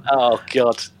other one." Oh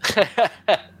God,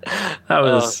 that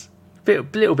was a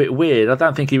little bit weird. I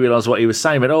don't think he realised what he was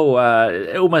saying, but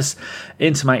almost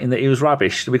intimating that he was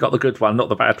rubbish. We got the good one, not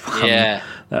the bad one. Yeah,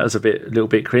 that was a little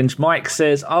bit cringe. Mike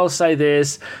says, "I'll say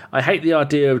this: I hate the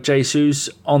idea of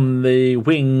Jesus on the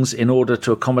wings in order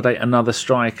to accommodate another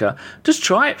striker. Just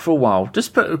try it for a while.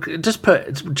 Just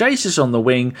put Jesus on the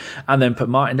wing and then put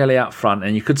Martinelli out front,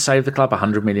 and you could save the club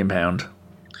 £100 million."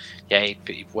 Yeah,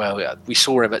 well, we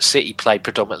saw him at City play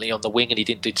predominantly on the wing, and he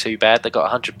didn't do too bad. They got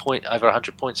over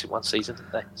 100 points in one season,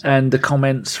 didn't they? So. And the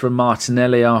comments from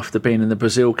Martinelli after being in the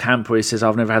Brazil camp, where he says,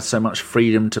 "I've never had so much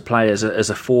freedom to play as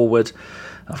a forward."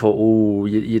 I thought,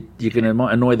 you're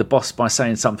might annoy the boss by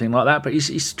saying something like that, but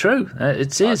it's true.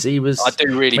 It's his. He was. I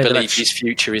do really believe his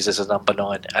future is as a number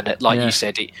 9, and you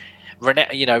said,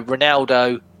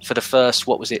 Ronaldo for the first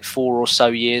 4 or so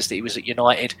years that he was at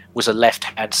United was a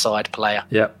left-hand side player.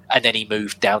 Yeah. And then he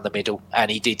moved down the middle,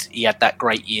 and he had that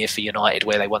great year for United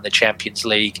where they won the Champions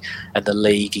League and the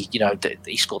league.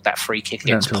 He scored that free kick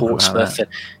against Portsmouth. And,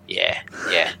 yeah.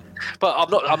 But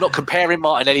I'm not comparing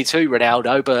Martinelli to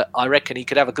Ronaldo, but I reckon he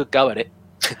could have a good go at it.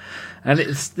 And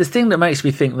it's the thing that makes me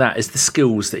think that is the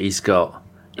skills that he's got.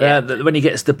 Yeah. When he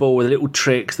gets the ball, the little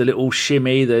tricks, the little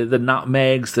shimmy, the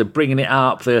nutmegs, the bringing it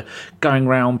up, the going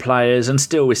round players, and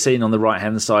still we're seeing on the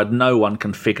right-hand side, no one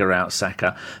can figure out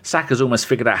Saka. Saka's almost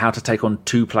figured out how to take on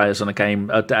 2 players on a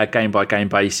game-by-game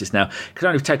basis now. He could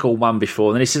only take on 1 before.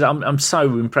 And then he says, I'm so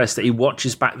impressed that he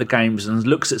watches back the games and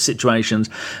looks at situations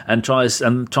and tries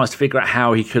to figure out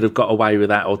how he could have got away with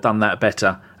that or done that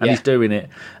better. And he's doing it.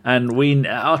 And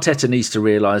Arteta needs to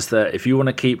realise that if you want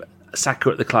to keep Saka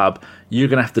at the club, you're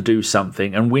going to have to do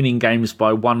something, and winning games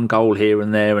by 1 goal here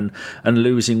and there and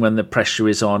losing when the pressure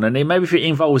is on, and maybe if it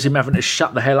involves him having to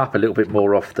shut the hell up a little bit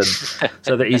more often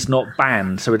so that he's not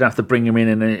banned, so we don't have to bring him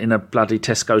in a bloody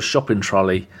Tesco shopping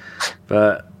trolley.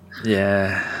 But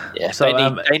so,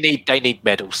 they need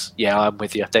medals. Yeah, I'm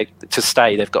with you. To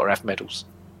stay, they've got to have medals.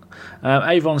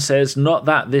 Avon says, "Not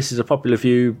that this is a popular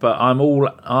view, but I'm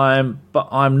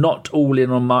not all in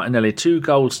on Martinelli. 2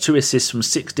 goals, 2 assists from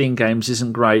 16 games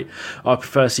isn't great. I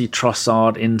prefer to see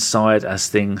Trossard inside as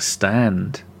things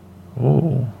stand."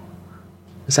 Oh,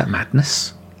 is that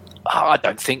madness? I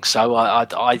don't think so.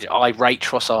 I rate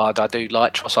Trossard. I do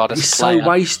like Trossard as a player. He's so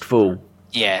wasteful.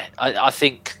 Yeah, I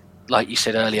think, like you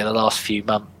said earlier, the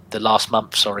last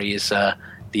month, is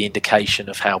the indication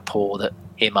of how poor that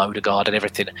him, Odegaard and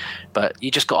everything. But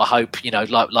you just got to hope,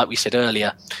 like we said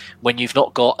earlier, when you've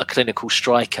not got a clinical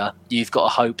striker, you've got to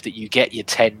hope that you get your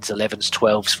 10s, 11s,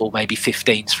 12s, or maybe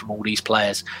 15s from all these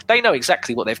players. They know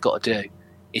exactly what they've got to do.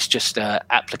 It's just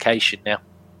application now.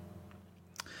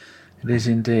 It is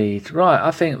indeed. Right,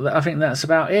 I think that's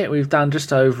about it. We've done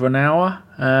just over an hour.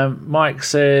 Mike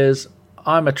says,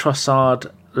 "I'm a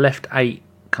Trossard left 8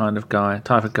 type of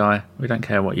guy. We don't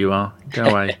care what you are. Go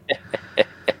away."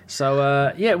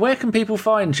 So, where can people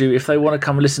find you if they want to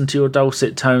come and listen to your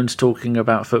dulcet tones talking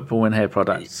about football and hair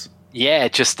products? Yeah,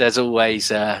 just as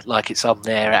always, it's on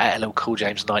there at LL Cool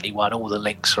James 91. All the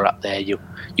links are up there.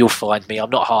 You'll find me. I'm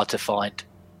not hard to find.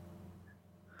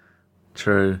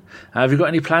 True. Have you got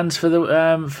any plans for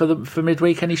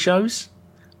midweek? Any shows?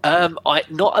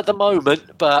 Not at the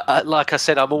moment, but like I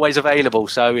said, I'm always available.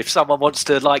 So if someone wants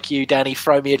to, like you, Danny,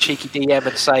 throw me a cheeky DM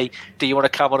and say, "Do you want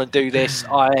to come on and do this?"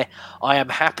 I am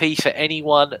happy for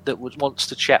anyone that wants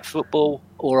to chat football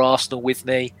or Arsenal with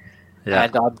me,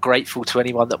 and I'm grateful to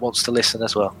anyone that wants to listen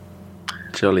as well.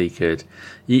 Jolly good.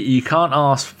 You can't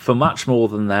ask for much more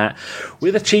than that.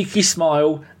 With a cheeky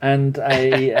smile and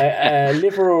a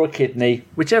liver or a kidney,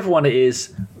 whichever one it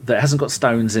is, that hasn't got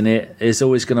stones in it is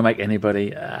always going to make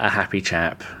anybody a happy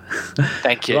chap.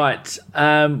 Thank you. Right,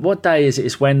 what day is it?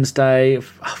 It's Wednesday.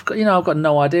 I've got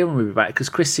no idea when we'll be back because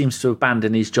Chris seems to have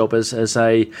abandoned his job as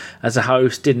a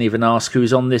host. Didn't even ask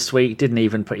who's on this week. Didn't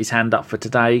even put his hand up for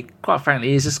today. Quite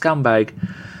frankly, he's a scumbag.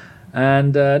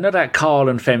 And no doubt Carl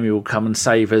and Femi will come and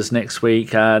save us next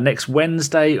week. Next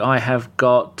Wednesday, I have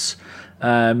got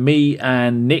me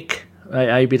and Nick,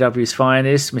 ABW's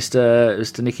finest,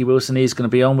 Mr. Nicky Wilson. He's going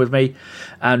to be on with me.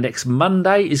 Next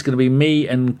Monday is going to be me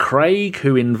and Craig,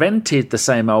 who invented the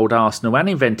same old Arsenal and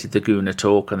invented the Gooner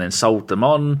Talk and then sold them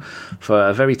on for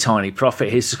a very tiny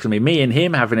profit. He's just going to be me and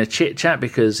him having a chit chat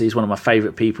because he's one of my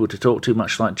favourite people to talk to,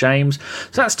 much like James.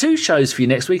 So that's 2 shows for you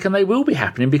next week, and they will be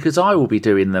happening because I will be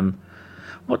doing them.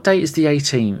 What date is the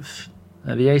 18th?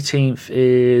 The 18th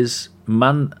is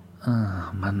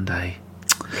Monday.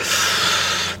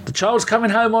 The child's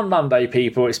coming home on Monday,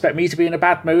 people. Expect me to be in a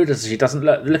bad mood as she doesn't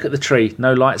look at the tree.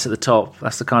 No lights at the top.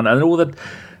 That's the kind of... And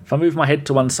if I move my head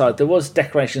to one side, there was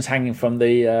decorations hanging from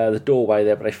the doorway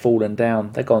there, but they've fallen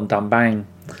down. They've gone done bang.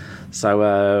 So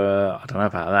I don't know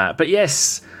about that. But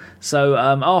yes, so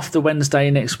after Wednesday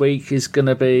next week is going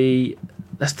to be...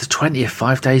 That's the 20th,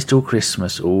 5 days till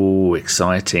Christmas. Oh,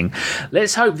 exciting.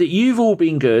 Let's hope that you've all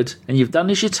been good and you've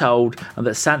done as you're told and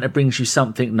that Santa brings you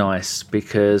something nice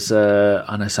because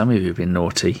I know some of you have been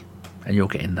naughty and you're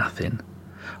getting nothing.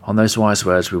 On those wise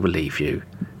words, we will leave you.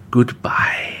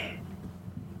 Goodbye.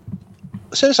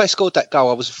 As soon as I scored that goal,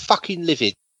 I was fucking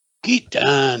livid. Get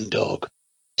down, dog.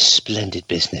 Splendid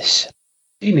business.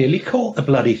 He nearly caught the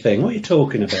bloody thing. What are you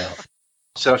talking about?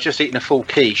 So I was just eating a full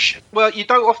quiche. Well, you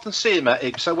don't often see them at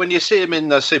Ibs, so when you see them in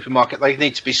the supermarket, they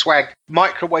need to be swagged,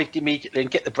 microwaved immediately and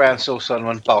get the brown sauce on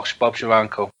and bosh, Bob's your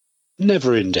uncle.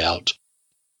 Never in doubt.